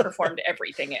and performed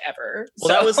everything ever. Well,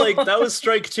 that was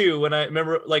strike two when I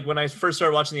remember, like, when I first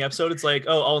started watching the episode, it's like,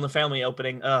 oh, All in the Family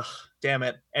opening. Ugh, damn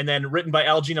it. And then written by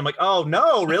Al Jean, I'm like, oh,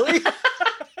 no, really?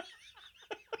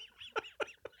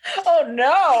 Oh,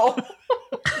 no.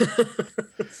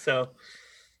 So.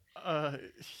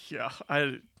 Yeah,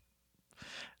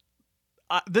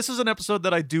 this is an episode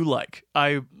that I do like.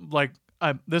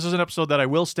 This is an episode that I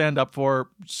will stand up for,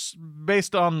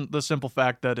 based on the simple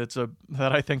fact that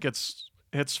that I think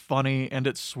it's funny and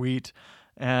it's sweet,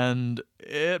 and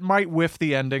it might whiff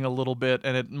the ending a little bit,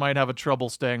 and it might have a trouble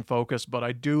staying focused. But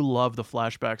I do love the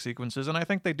flashback sequences, and I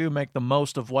think they do make the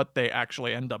most of what they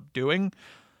actually end up doing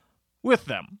with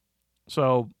them.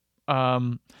 So,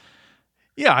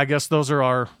 yeah, I guess those are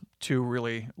our two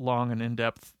really long and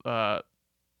in-depth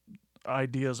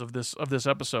ideas of this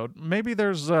episode. Maybe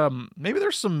there's some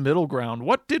middle ground.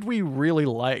 What did we really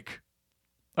like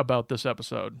about this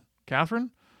episode,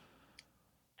 Catherine?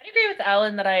 I agree with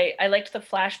Alan that I liked the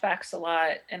flashbacks a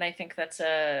lot, and I think that's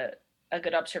a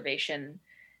good observation.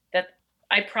 That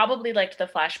I probably liked the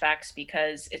flashbacks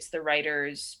because it's the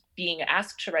writers being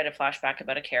asked to write a flashback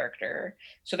about a character,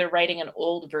 so they're writing an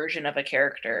old version of a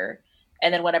character,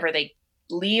 and then whenever they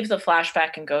leave the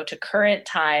flashback and go to current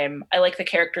time, I like the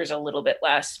characters a little bit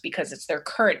less because it's their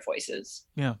current voices.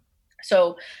 Yeah.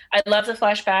 So I love the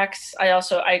flashbacks. I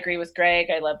agree with Greg.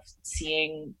 I love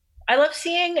seeing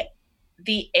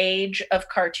the age of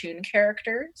cartoon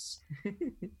characters.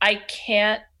 I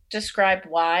can't describe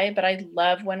why, but I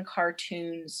love when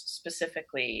cartoons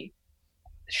specifically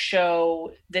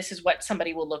show this is what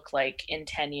somebody will look like in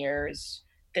 10 years.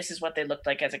 This is what they looked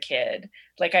like as a kid.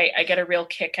 Like I get a real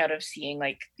kick out of seeing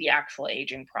like the actual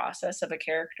aging process of a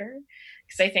character,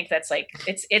 because I think that's like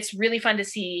it's really fun to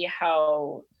see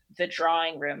how the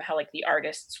drawing room, how like the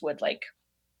artists would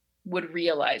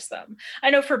realize them. I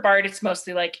know for Bart it's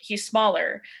mostly like he's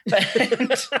smaller, but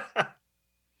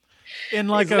in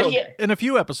a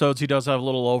few episodes he does have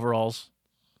little overalls.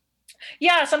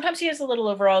 Yeah, sometimes he has the little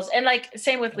overalls, and like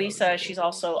same with Lisa, she's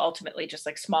also ultimately just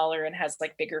like smaller and has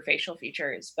like bigger facial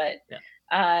features. But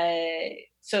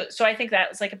so I think that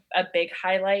was like a big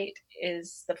highlight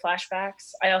is the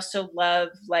flashbacks. I also love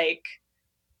like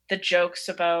the jokes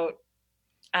about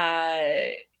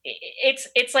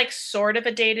it's like sort of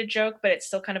a dated joke, but it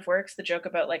still kind of works. The joke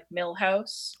about like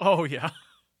Milhouse. Oh yeah.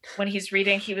 When he's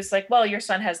reading, he was like, well, your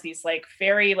son has these like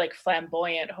very like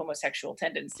flamboyant homosexual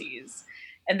tendencies.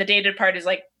 And the dated part is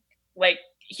like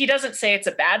he doesn't say it's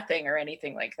a bad thing or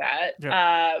anything like that.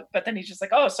 Yeah. But then he's just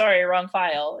like, oh, sorry, wrong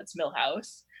file. It's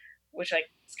Milhouse, which like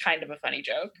is kind of a funny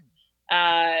joke.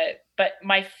 But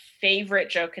my favorite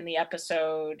joke in the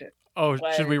episode. Oh,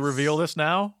 should we reveal this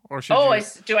now, or should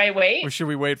do I wait? Or should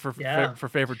we wait for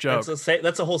favorite joke?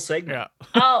 That's a whole segment.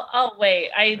 Yeah. I'll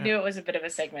wait. I knew it was a bit of a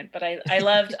segment, but I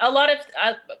loved a lot of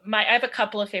I have a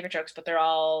couple of favorite jokes, but they're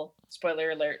all,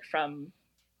 spoiler alert, from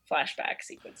flashback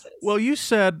sequences. Well, you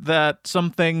said that some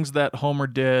things that Homer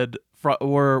did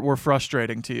were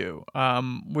frustrating to you.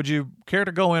 Would you care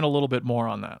to go in a little bit more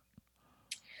on that?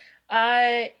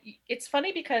 It's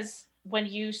funny because when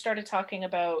you started talking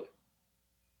about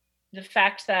the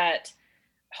fact that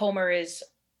Homer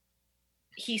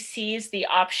he sees the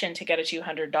option to get a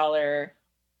 $200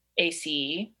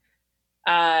 AC,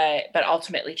 but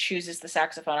ultimately chooses the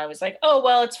saxophone. I was like, oh,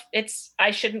 well, it's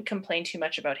I shouldn't complain too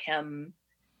much about him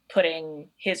putting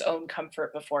his own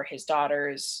comfort before his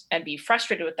daughter's and be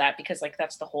frustrated with that, because like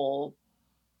that's the whole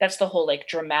like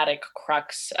dramatic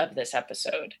crux of this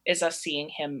episode, is us seeing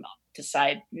him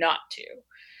decide not to,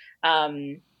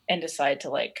 and decide to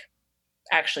like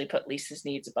actually put Lisa's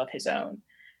needs above his own.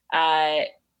 I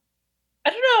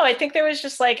don't know. I think there was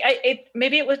just like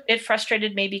it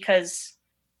frustrated me because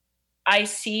I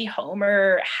see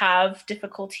Homer have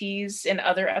difficulties in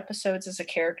other episodes as a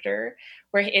character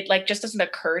where it like just doesn't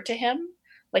occur to him.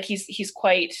 Like he's just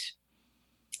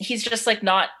like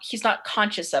he's not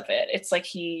conscious of it. It's like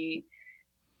he's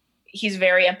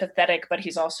very empathetic, but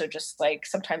he's also just like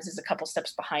sometimes he's a couple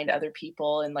steps behind other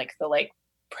people in like the like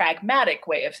pragmatic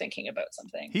way of thinking about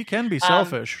something. He can be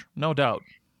selfish, no doubt.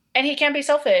 And he can be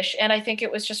selfish. And I think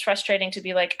it was just frustrating to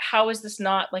be like, how is this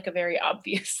not like a very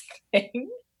obvious thing?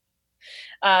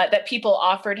 That people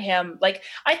offered him, like,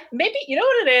 maybe, you know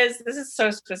what it is? This is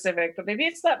so specific, but maybe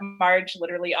it's that Marge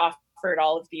literally offered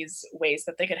all of these ways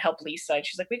that they could help Lisa. And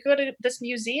she's like, we could go to this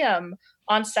museum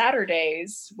on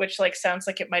Saturdays, which like sounds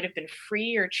like it might have been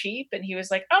free or cheap. And he was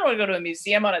like, I don't want to go to a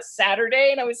museum on a Saturday.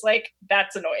 And I was like,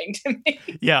 that's annoying to me.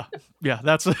 Yeah,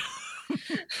 that's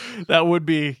that would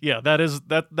be,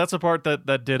 that's a part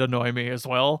that did annoy me as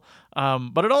well.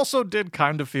 But it also did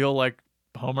kind of feel like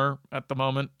Homer at the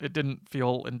moment. It didn't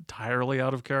feel entirely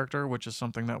out of character, which is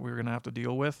something that we're going to have to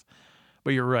deal with.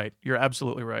 But you're right. You're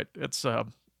absolutely right.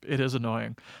 It is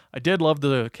annoying. I did love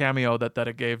the cameo that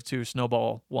it gave to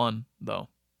Snowball 1, though.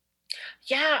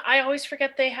 Yeah, I always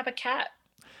forget they have a cat.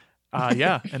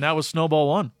 Yeah, and that was Snowball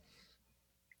 1.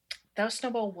 That was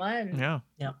Snowball 1.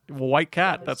 Yeah. White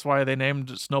cat. That's why they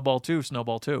named Snowball 2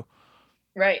 Snowball 2.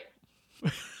 Right.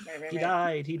 He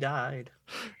died.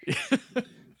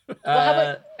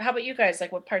 Well, how about you guys?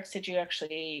 Like, what parts did you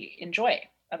actually enjoy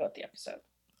about the episode?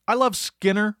 I love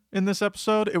Skinner in this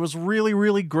episode. It was really,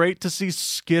 really great to see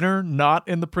Skinner not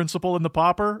in The Principal and the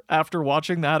Pauper after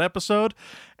watching that episode,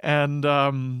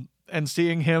 and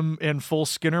seeing him in full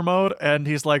Skinner mode. And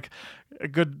he's like,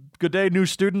 "Good day, new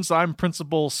students. I'm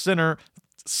Principal Skinner,"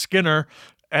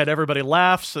 and everybody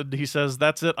laughs. And he says,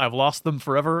 "That's it. I've lost them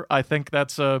forever." I think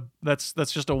that's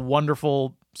just a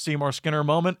wonderful Seymour Skinner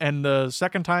moment. And the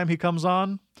second time he comes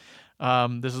on,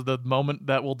 this is the moment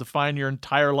that will define your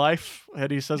entire life.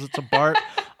 And he says it to Bart.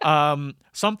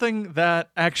 Something that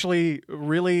actually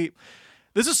really,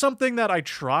 this is something that I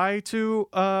try to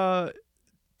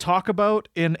talk about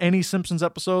in any Simpsons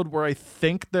episode where I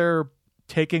think they're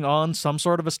taking on some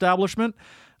sort of establishment,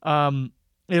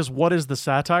 is what is the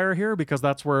satire here? Because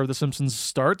that's where the Simpsons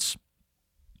starts.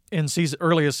 In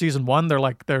early as season 1, they're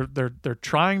like they're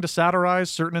trying to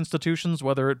satirize certain institutions,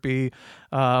 whether it be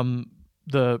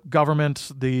the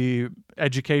government, the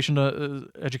education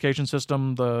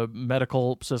system, the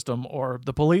medical system, or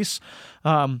the police,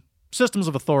 systems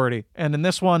of authority. And in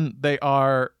this one, they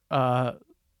are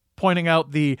pointing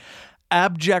out the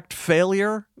abject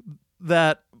failure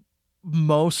that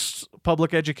most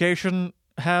public education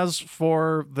has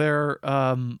for their,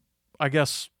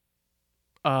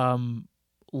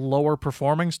 lower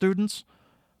performing students,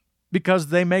 because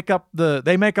they make up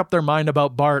their mind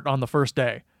about Bart on the first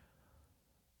day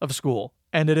of school.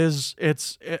 And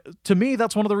to me,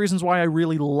 that's one of the reasons why I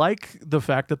really like the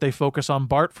fact that they focus on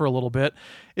Bart for a little bit,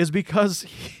 is because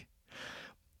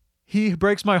he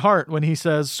breaks my heart when he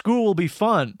says school will be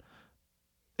fun,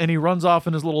 and he runs off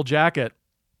in his little jacket,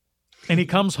 and he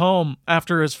comes home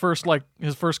after his first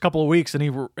couple of weeks, and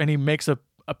he makes a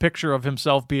picture of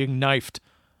himself being knifed.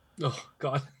 Oh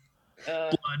God.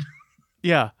 Blood.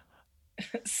 Yeah.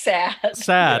 Sad.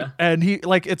 Yeah. And he,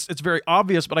 like, it's very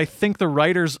obvious, but I think the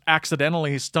writers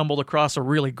accidentally stumbled across a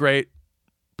really great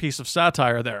piece of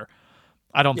satire there.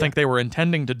 I don't think they were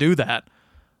intending to do that,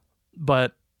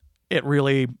 but it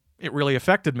really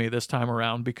affected me this time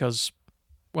around because,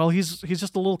 well, he's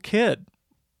just a little kid,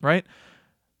 right?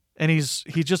 And he's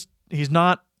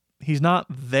not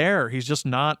there. He's just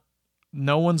not,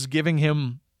 no one's giving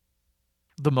him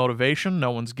the motivation. No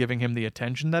one's giving him the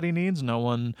attention that he needs. No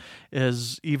one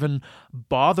is even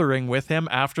bothering with him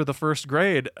after the first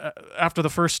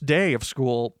day of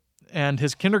school. And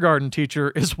his kindergarten teacher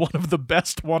is one of the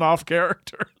best one-off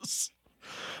characters.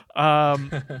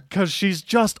 Because she's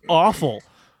just awful.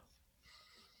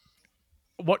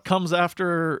 What comes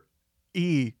after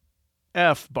E,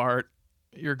 F, Bart?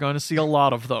 You're going to see a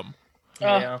lot of them.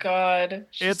 Oh, God.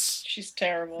 She's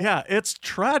terrible. Yeah, it's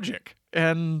tragic.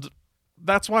 And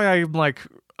that's why I'm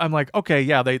like, okay,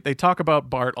 yeah, they talk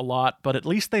about Bart a lot, but at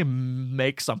least they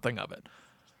make something of it.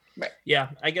 Right. Yeah,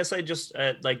 I guess I just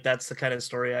that's the kind of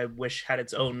story I wish had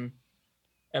its own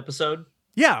episode.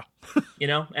 Yeah.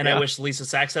 And I wish Lisa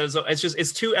Sachs had its own.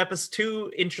 It's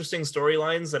two interesting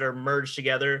storylines that are merged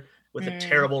together with a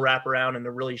terrible wraparound and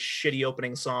a really shitty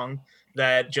opening song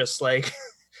that just like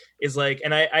is like,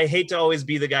 and I hate to always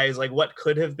be the guy who's like, what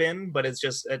could have been, but it's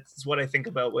what I think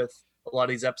about with a lot of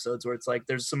these episodes where it's like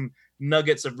there's some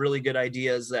nuggets of really good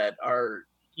ideas that are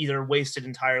either wasted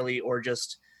entirely or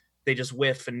they just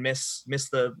whiff and miss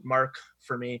the mark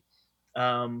for me.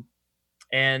 And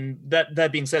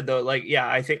that being said, though, like, yeah,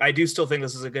 I do still think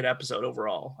this is a good episode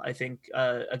overall. I think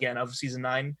again, of season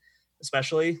 9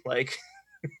 especially, like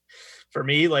for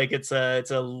me, like it's a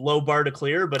low bar to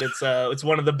clear, but it's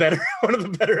one of the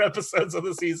better episodes of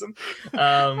the season.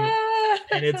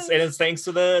 And it's thanks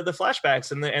to the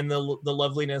flashbacks and the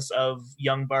loveliness of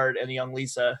young Bart and young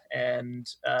Lisa. And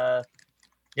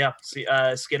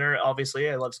Skinner, obviously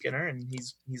I love Skinner and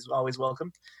he's always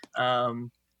welcome. How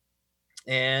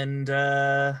did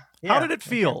it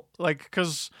feel? Like,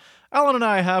 because Alan and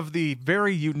I have the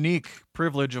very unique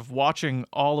privilege of watching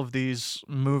all of these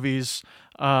movies,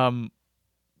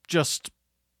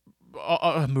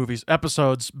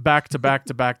 episodes back to back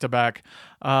to back to back.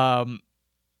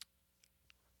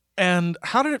 And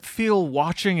how did it feel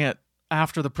watching it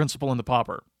after The Principal and the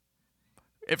Pauper?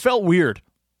 It felt weird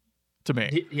to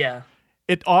me. Yeah.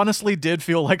 It honestly did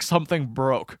feel like something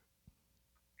broke.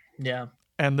 Yeah.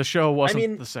 And the show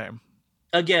wasn't the same.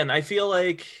 Again, I feel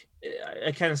like,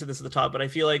 I kind of said this at the top, but I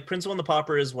feel like Principal and the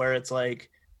Pauper is where it's like,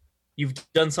 you've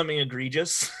done something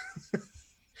egregious.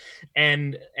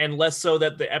 and less so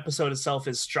that the episode itself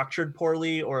is structured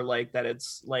poorly or like that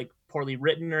it's like poorly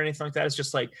written or anything like that. It's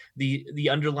just like the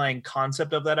underlying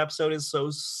concept of that episode is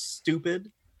so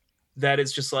stupid that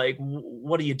it's just like,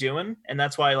 what are you doing? And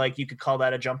that's why like you could call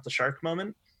that a jump the shark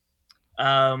moment.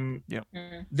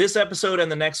 This episode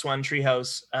and the next one,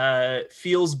 Treehouse,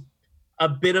 feels a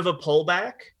bit of a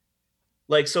pullback.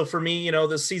 Like, so for me, you know,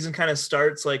 the season kind of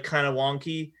starts like kind of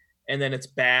wonky and then it's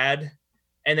bad.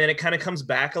 And then it kind of comes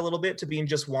back a little bit to being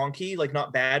just wonky, like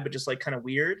not bad, but just like kind of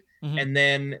weird. Mm-hmm. And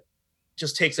then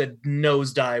just takes a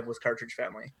nosedive with Cartridge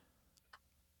Family.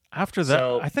 After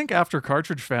that, I think after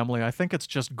Cartridge Family, I think it's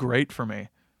just great for me.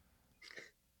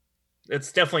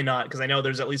 It's definitely not, because I know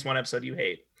there's at least one episode you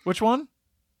hate. Which one?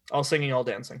 All Singing, All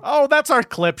Dancing. Oh, that's our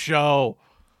clip show.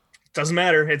 Doesn't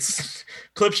matter. It's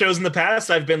clip shows in the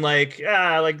past. I've been like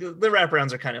the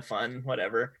wraparounds are kind of fun,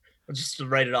 whatever. I'll just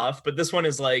write it off. But this one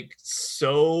is like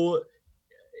so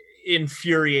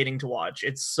infuriating to watch.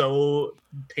 It's so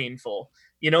painful.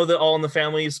 You know, the All in the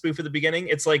Family spoof at the beginning?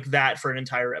 It's like that for an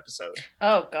entire episode.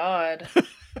 Oh, God.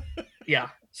 Yeah.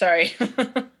 Sorry.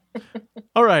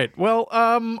 All right. Well,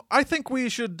 I think we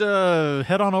should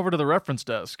head on over to the reference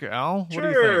desk. Al, what do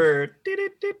you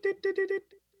think?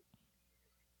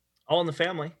 All in the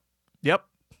Family. Yep.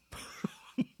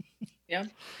 Yeah.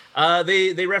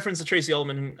 They reference the Tracy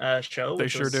Ullman show. They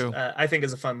sure do. I think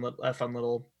is a fun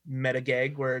little meta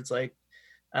gag where it's like,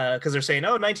 because they're saying,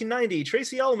 1990,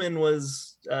 Tracy Ullman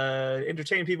was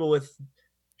entertaining people with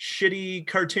shitty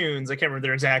cartoons. I can't remember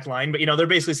their exact line, but you know, they're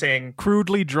basically saying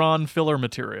crudely drawn filler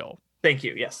material. Thank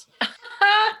you. Yes.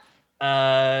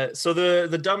 So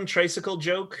the dumb tricycle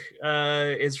joke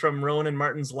is from Rowan and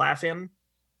Martin's Laugh-In.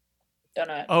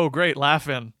 Donut. Oh, great.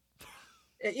 Laugh-In.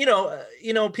 You know,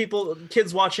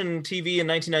 kids watching TV in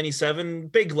 1997,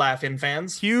 big Laugh-In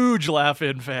fans. Huge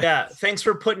Laugh-In fans. Yeah. Thanks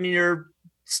for putting your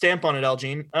stamp on it,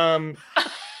 Elgene.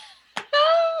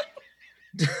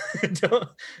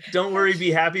 Don't worry,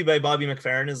 be happy by Bobby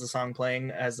McFerrin is the song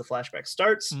playing as the flashback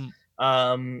starts.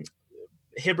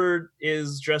 Hibbert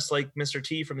is dressed like Mr.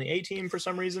 T from the A-Team for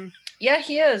some reason. Yeah,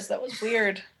 he is. That was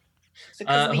weird. Is it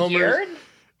because of the beard?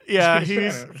 Yeah,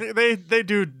 they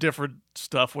do different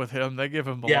stuff with him. They give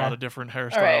him a lot of different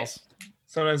hairstyles. Right.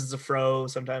 Sometimes it's a fro,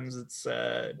 sometimes it's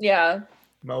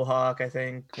mohawk, I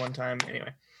think, one time.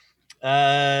 Anyway.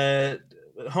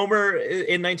 Homer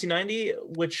in 1990,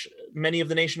 which many of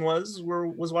the nation was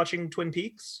watching Twin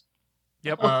Peaks.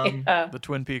 Yep. The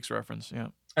Twin Peaks reference, yeah.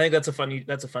 I think that's a funny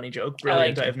joke.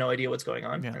 Brilliant. I have no idea what's going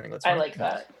on. Yeah. I think that's funny. I like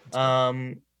that.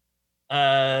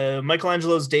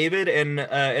 Michelangelo's David and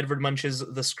Edvard Munch's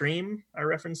The Scream are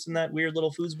referenced in that weird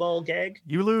little foosball gag.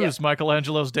 You lose,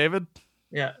 Michelangelo's David.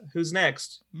 Yeah. Who's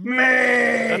next? Me.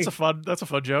 That's a fun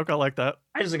joke. I like that.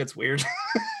 I just think it's weird.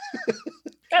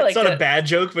 It's not a bad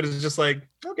joke, but it's just like,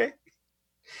 okay.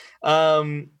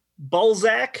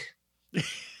 Balzac.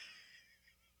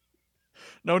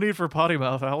 No need for potty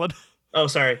mouth, Alan. Oh,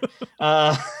 sorry.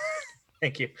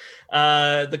 Thank you.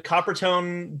 The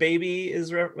Coppertone baby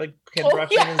is like Ken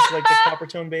Bruckman is like the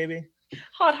Coppertone baby.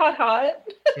 Hot.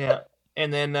 Yeah.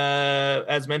 And then,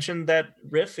 as mentioned, that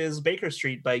riff is Baker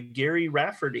Street by Gary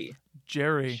Rafferty.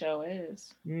 Jerry. Show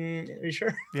is. Are you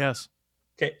sure? Yes.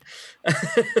 Okay.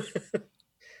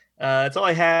 That's all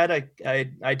I had.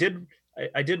 I did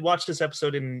watch this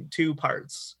episode in 2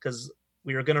 parts because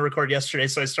we were going to record yesterday,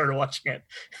 so I started watching it.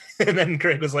 And then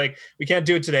Craig was like, we can't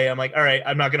do it today. I'm like, all right,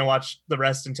 I'm not going to watch the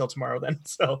rest until tomorrow then.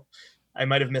 So I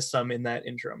might have missed some in that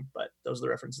interim, but those are the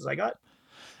references I got.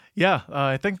 Yeah,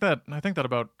 I think that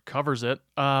about covers it.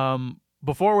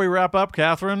 Before we wrap up,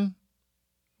 Catherine,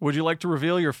 would you like to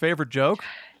reveal your favorite joke?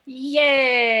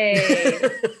 Yay!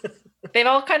 They've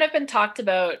all kind of been talked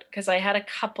about because I had a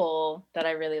couple that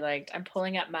I really liked. I'm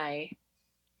pulling up my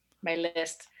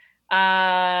list.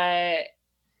 Oh,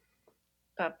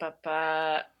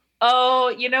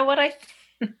 you know what I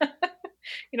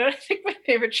think my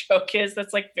favorite joke is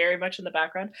that's like very much in the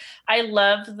background. I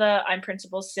love the I'm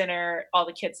Principal Sinner, all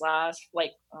the kids laugh,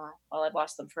 like, well, I've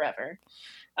lost them forever.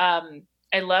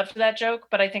 I loved that joke,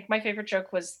 but I think my favorite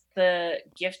joke was the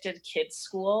gifted kids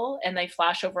school, and they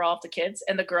flash over all of the kids,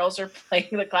 and the girls are playing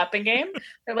the clapping game.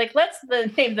 They're like, let's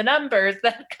name the numbers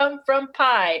that come from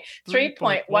pi.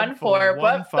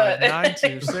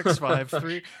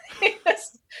 3.14.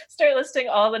 Start listing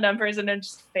all the numbers and then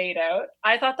just fade out.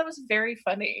 I thought that was very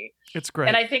funny. It's great.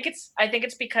 And I think it's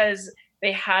because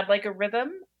they had like a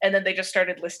rhythm, and then they just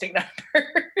started listing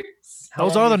numbers.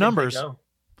 Those are the numbers.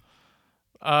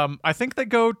 I think they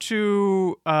go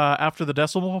to after the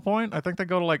decimal point. I think they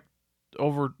go to like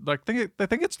over like I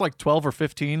think it's like 12 or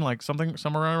 15, like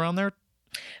somewhere around there.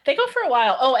 They go for a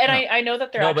while. Oh, and Yeah. I know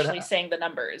that they're actually saying the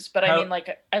numbers, but I mean,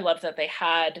 like, I love that they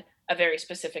had a very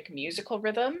specific musical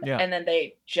rhythm, and then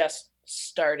they just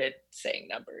started saying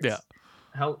numbers. Yeah.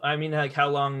 How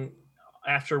long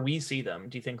after we see them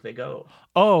do you think they go?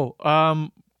 Oh,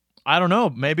 I don't know.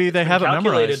 Maybe they have it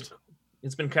memorized.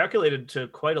 It's been calculated to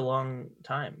quite a long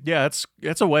time. Yeah,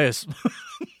 it's a ways.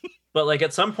 But like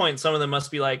at some point, some of them must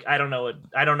be like, I don't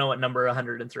know what number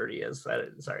 130 is.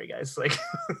 Sorry, guys. Like,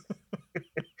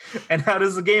 and how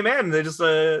does the game end? They just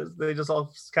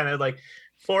all kind of like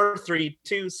 4, 3,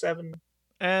 2, 7,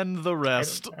 and the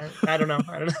rest. I don't know.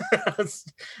 Let's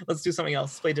do something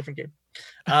else. Let's play a different game.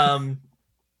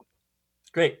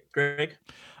 Great, Greg.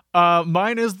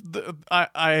 Mine is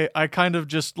I kind of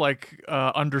just like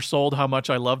undersold how much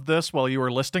I loved this while you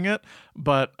were listing it,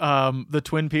 but the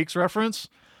Twin Peaks reference.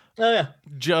 Oh yeah.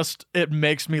 Just it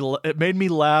made me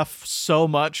laugh so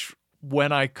much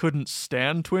when I couldn't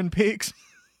stand Twin Peaks.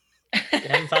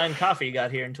 And fine coffee you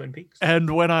got here in Twin Peaks.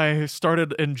 And when I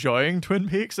started enjoying Twin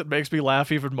Peaks, it makes me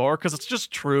laugh even more because it's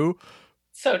just true.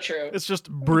 So true. It's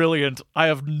just brilliant. I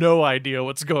have no idea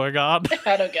what's going on.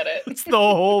 I don't get it. It's the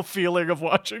whole feeling of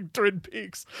watching Twin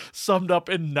Peaks summed up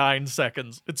in 9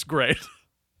 seconds. It's great.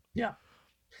 Yeah.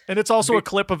 And it's also a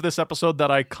clip of this episode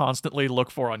that I constantly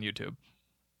look for on YouTube.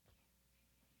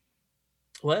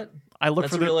 What? I look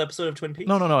That's for a real episode of Twin Peaks?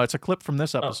 No. It's a clip from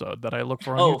this episode that I look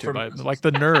for on YouTube. Like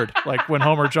the nerd. Like when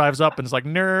Homer drives up and it's like,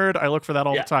 nerd. I look for that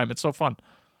all the time. It's so fun.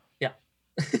 Yeah.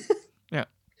 Yeah.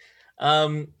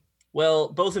 Well,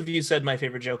 both of you said my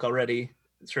favorite joke already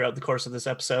throughout the course of this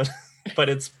episode, but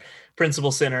it's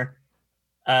Principal Skinner,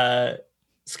 and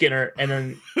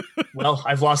then, well,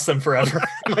 I've lost them forever.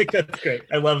 Like, that's great.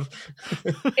 I love.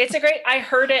 It's a great. I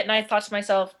heard it and I thought to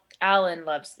myself, Alan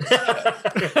loves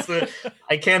this joke.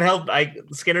 I can't help.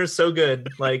 Skinner's so good.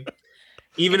 Like,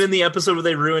 even in the episode where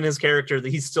they ruin his character,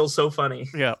 he's still so funny.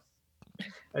 Yeah.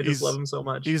 I just love him so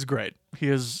much. He's great.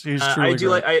 He's truly I do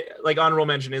great. like honorable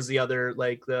mention is the other,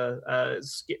 like the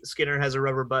Skinner has a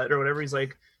rubber butt or whatever. He's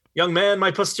like, young man,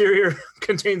 my posterior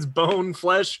contains bone,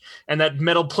 flesh, and that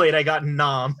metal plate I got in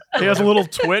Nam. He has a little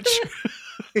twitch.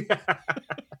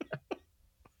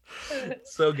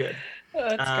 So good. Oh,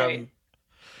 that's great.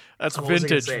 That's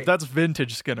vintage. That's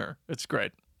vintage Skinner. It's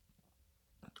great.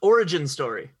 Origin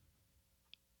story.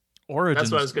 Origin.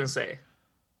 That's what I was going to say.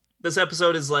 This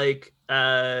episode is like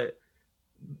the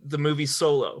movie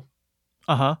Solo.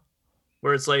 Uh-huh.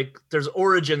 Where it's like there's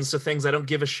origins to things I don't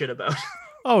give a shit about.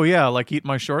 Oh yeah, like Eat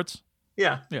My Shorts?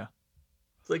 Yeah. Yeah.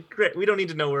 It's like, great. We don't need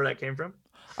to know where that came from.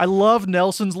 I love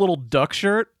Nelson's little duck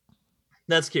shirt.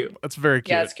 That's cute. That's very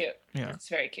cute. Yeah, it's cute. Yeah. It's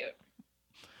very cute.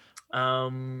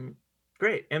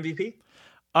 Great. MVP?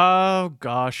 Oh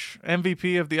gosh.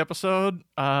 MVP of the episode.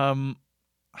 Honestly,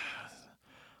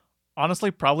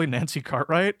 probably Nancy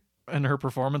Cartwright and her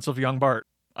performance of young Bart,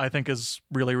 I think is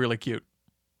really, really cute.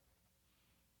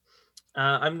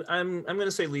 I'm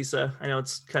gonna say Lisa. I know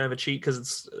it's kind of a cheat because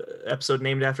it's an episode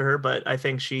named after her, but I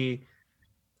think she,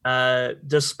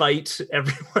 despite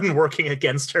everyone working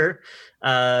against her,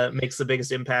 makes the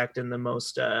biggest impact and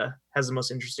has the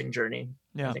most interesting journey.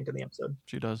 Yeah, I think in the episode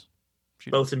she does.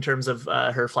 Both in terms of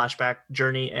her flashback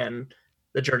journey and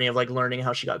the journey of like learning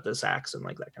how she got this axe and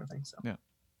like that kind of thing. So yeah,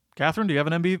 Catherine, do you have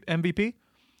an MVP?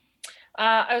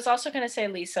 I was also gonna say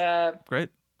Lisa. Great,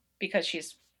 because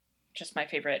she's just my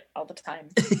favorite all the time.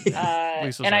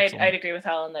 And I'd agree with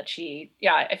Helen that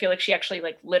I feel like she actually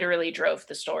like literally drove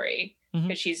the story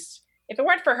because if it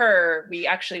weren't for her, we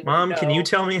actually Mom, can you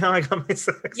tell me how I got my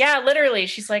sex? Yeah, literally.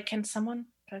 She's like, can someone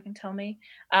fucking tell me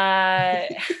how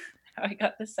I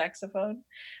got the saxophone?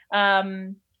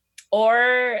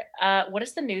 Or what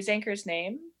is the news anchor's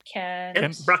name?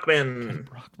 Kent Brockman. Kent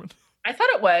Brockman. I thought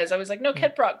it was. I was like, no,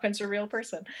 Kent Brockman's a real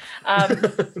person.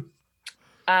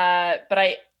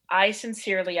 But I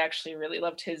sincerely actually really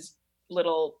loved his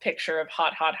little picture of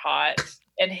hot, hot, hot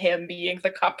and him being the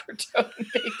copper tone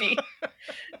baby.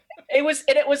 It was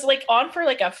like on for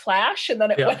like a flash and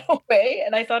then it went away.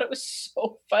 And I thought it was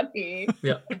so funny.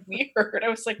 Yeah. Weird. I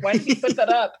was like, why did he put that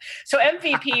up? So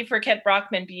MVP for Kent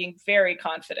Brockman being very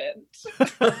confident.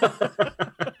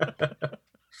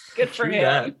 Good for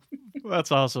him.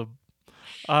 That's awesome.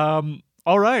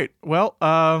 All right. Well,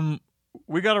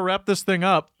 we got to wrap this thing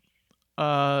up.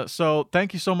 So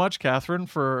thank you so much, Catherine,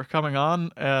 for coming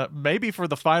on, maybe for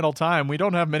the final time. We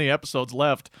don't have many episodes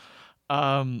left.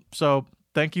 So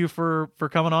thank you for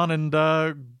coming on and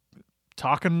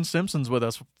talking Simpsons with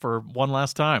us for one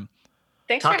last time.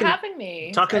 Thanks for having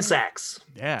me. Talking Sax.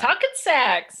 Yeah. Talking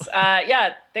Sax.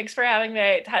 Yeah, thanks for having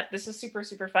me. This is super,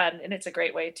 super fun. And it's a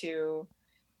great way to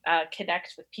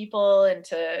connect with people and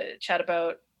to chat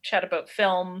about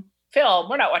film.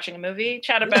 We're not watching a movie.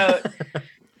 Chat about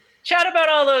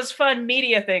all those fun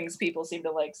media things people seem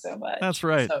to like so much. That's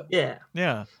right. So, yeah.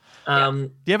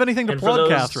 Do you have anything to plug,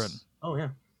 Catherine? Oh,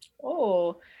 yeah.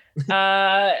 Oh,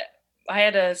 I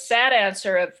had a sad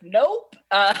answer of nope.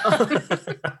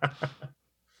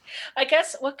 I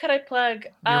guess, what could I plug?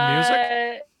 Your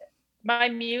music? My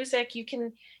music, you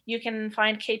can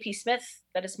find KP Smith.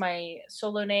 That is my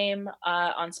solo name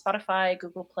on Spotify,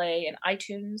 Google Play, and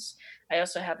iTunes. I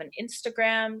also have an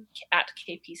Instagram at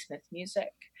KP Smith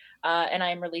Music. And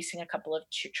I'm releasing a couple of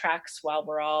tracks while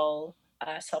we're all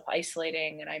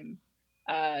self-isolating, and I'm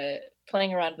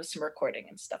playing around with some recording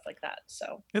and stuff like that.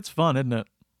 So it's fun, isn't it?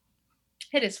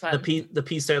 It is fun. The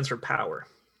P stands for power.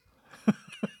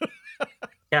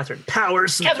 Catherine Power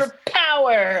Smith. Catherine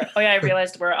Power. Oh yeah, I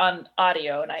realized we're on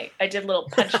audio, and I did little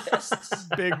punch fists.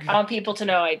 I want people to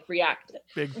know I reacted.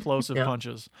 Big plosive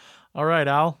punches. All right,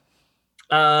 Al.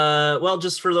 Well,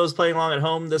 just for those playing along at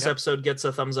home, this episode gets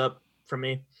a thumbs up from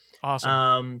me.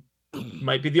 Awesome.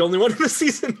 Might be the only one in the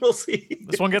season. We'll see.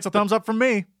 This one gets a thumbs up from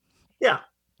me. Yeah,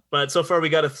 but so far we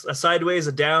got a sideways,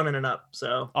 a down, and an up.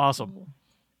 So awesome.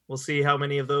 We'll see how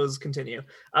many of those continue.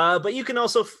 But you can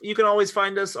always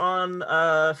find us on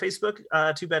Facebook,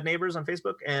 Two Bad Neighbors on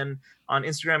Facebook, and on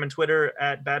Instagram and Twitter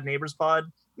at Bad Neighbors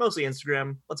Pod. Mostly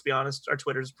Instagram. Let's be honest, our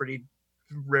Twitter's pretty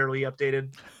rarely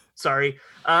updated. Sorry.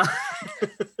 But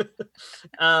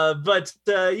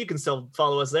you can still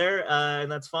follow us there,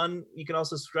 and that's fun. You can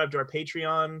also subscribe to our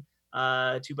Patreon.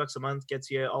 $2 a month gets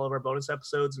you all of our bonus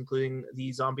episodes, including the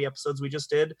zombie episodes we just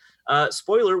did.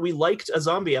 Spoiler, we liked a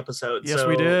zombie episode. Yes,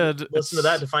 we did. Listen to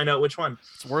that to find out which one.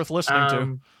 It's worth listening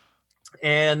to.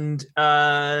 And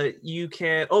you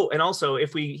can... Oh, and also,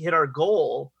 if we hit our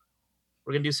goal,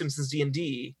 we're going to do Simpsons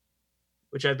D&D,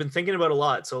 which I've been thinking about a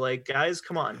lot. So, guys,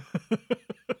 come on.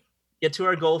 Get to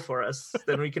our goal for us.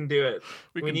 Then we can do it.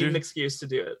 We need an excuse to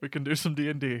do it. We can do some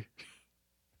D&D.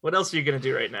 What else are you going to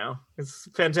do right now? It's a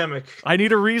pandemic. I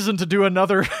need a reason to do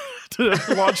to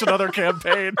launch another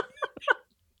campaign.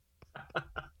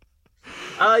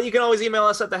 You can always email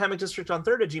us at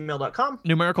thehammockdistricton3rd@gmail.com.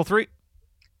 Numerical 3.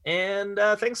 And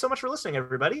thanks so much for listening,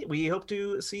 everybody. We hope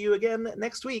to see you again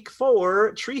next week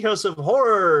for Treehouse of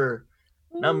Horror,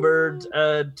 numbered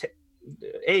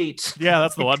 8. Yeah,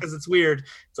 that's the one. Because it's weird.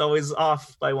 It's always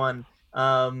off by one.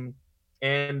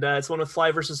 And it's one with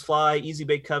Fly vs. Fly, Easy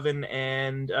Bake Coven,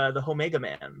 and the Omega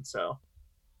Man. So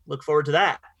look forward to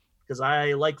that, because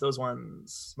I like those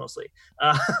ones mostly.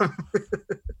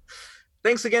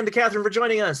 Thanks again to Catherine for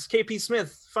joining us. KP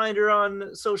Smith, find her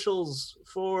on socials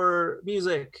for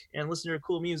music and listen to her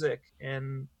cool music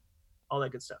and all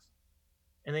that good stuff.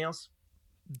 Anything else?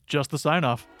 Just the sign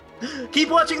off. Keep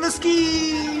watching the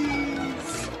ski!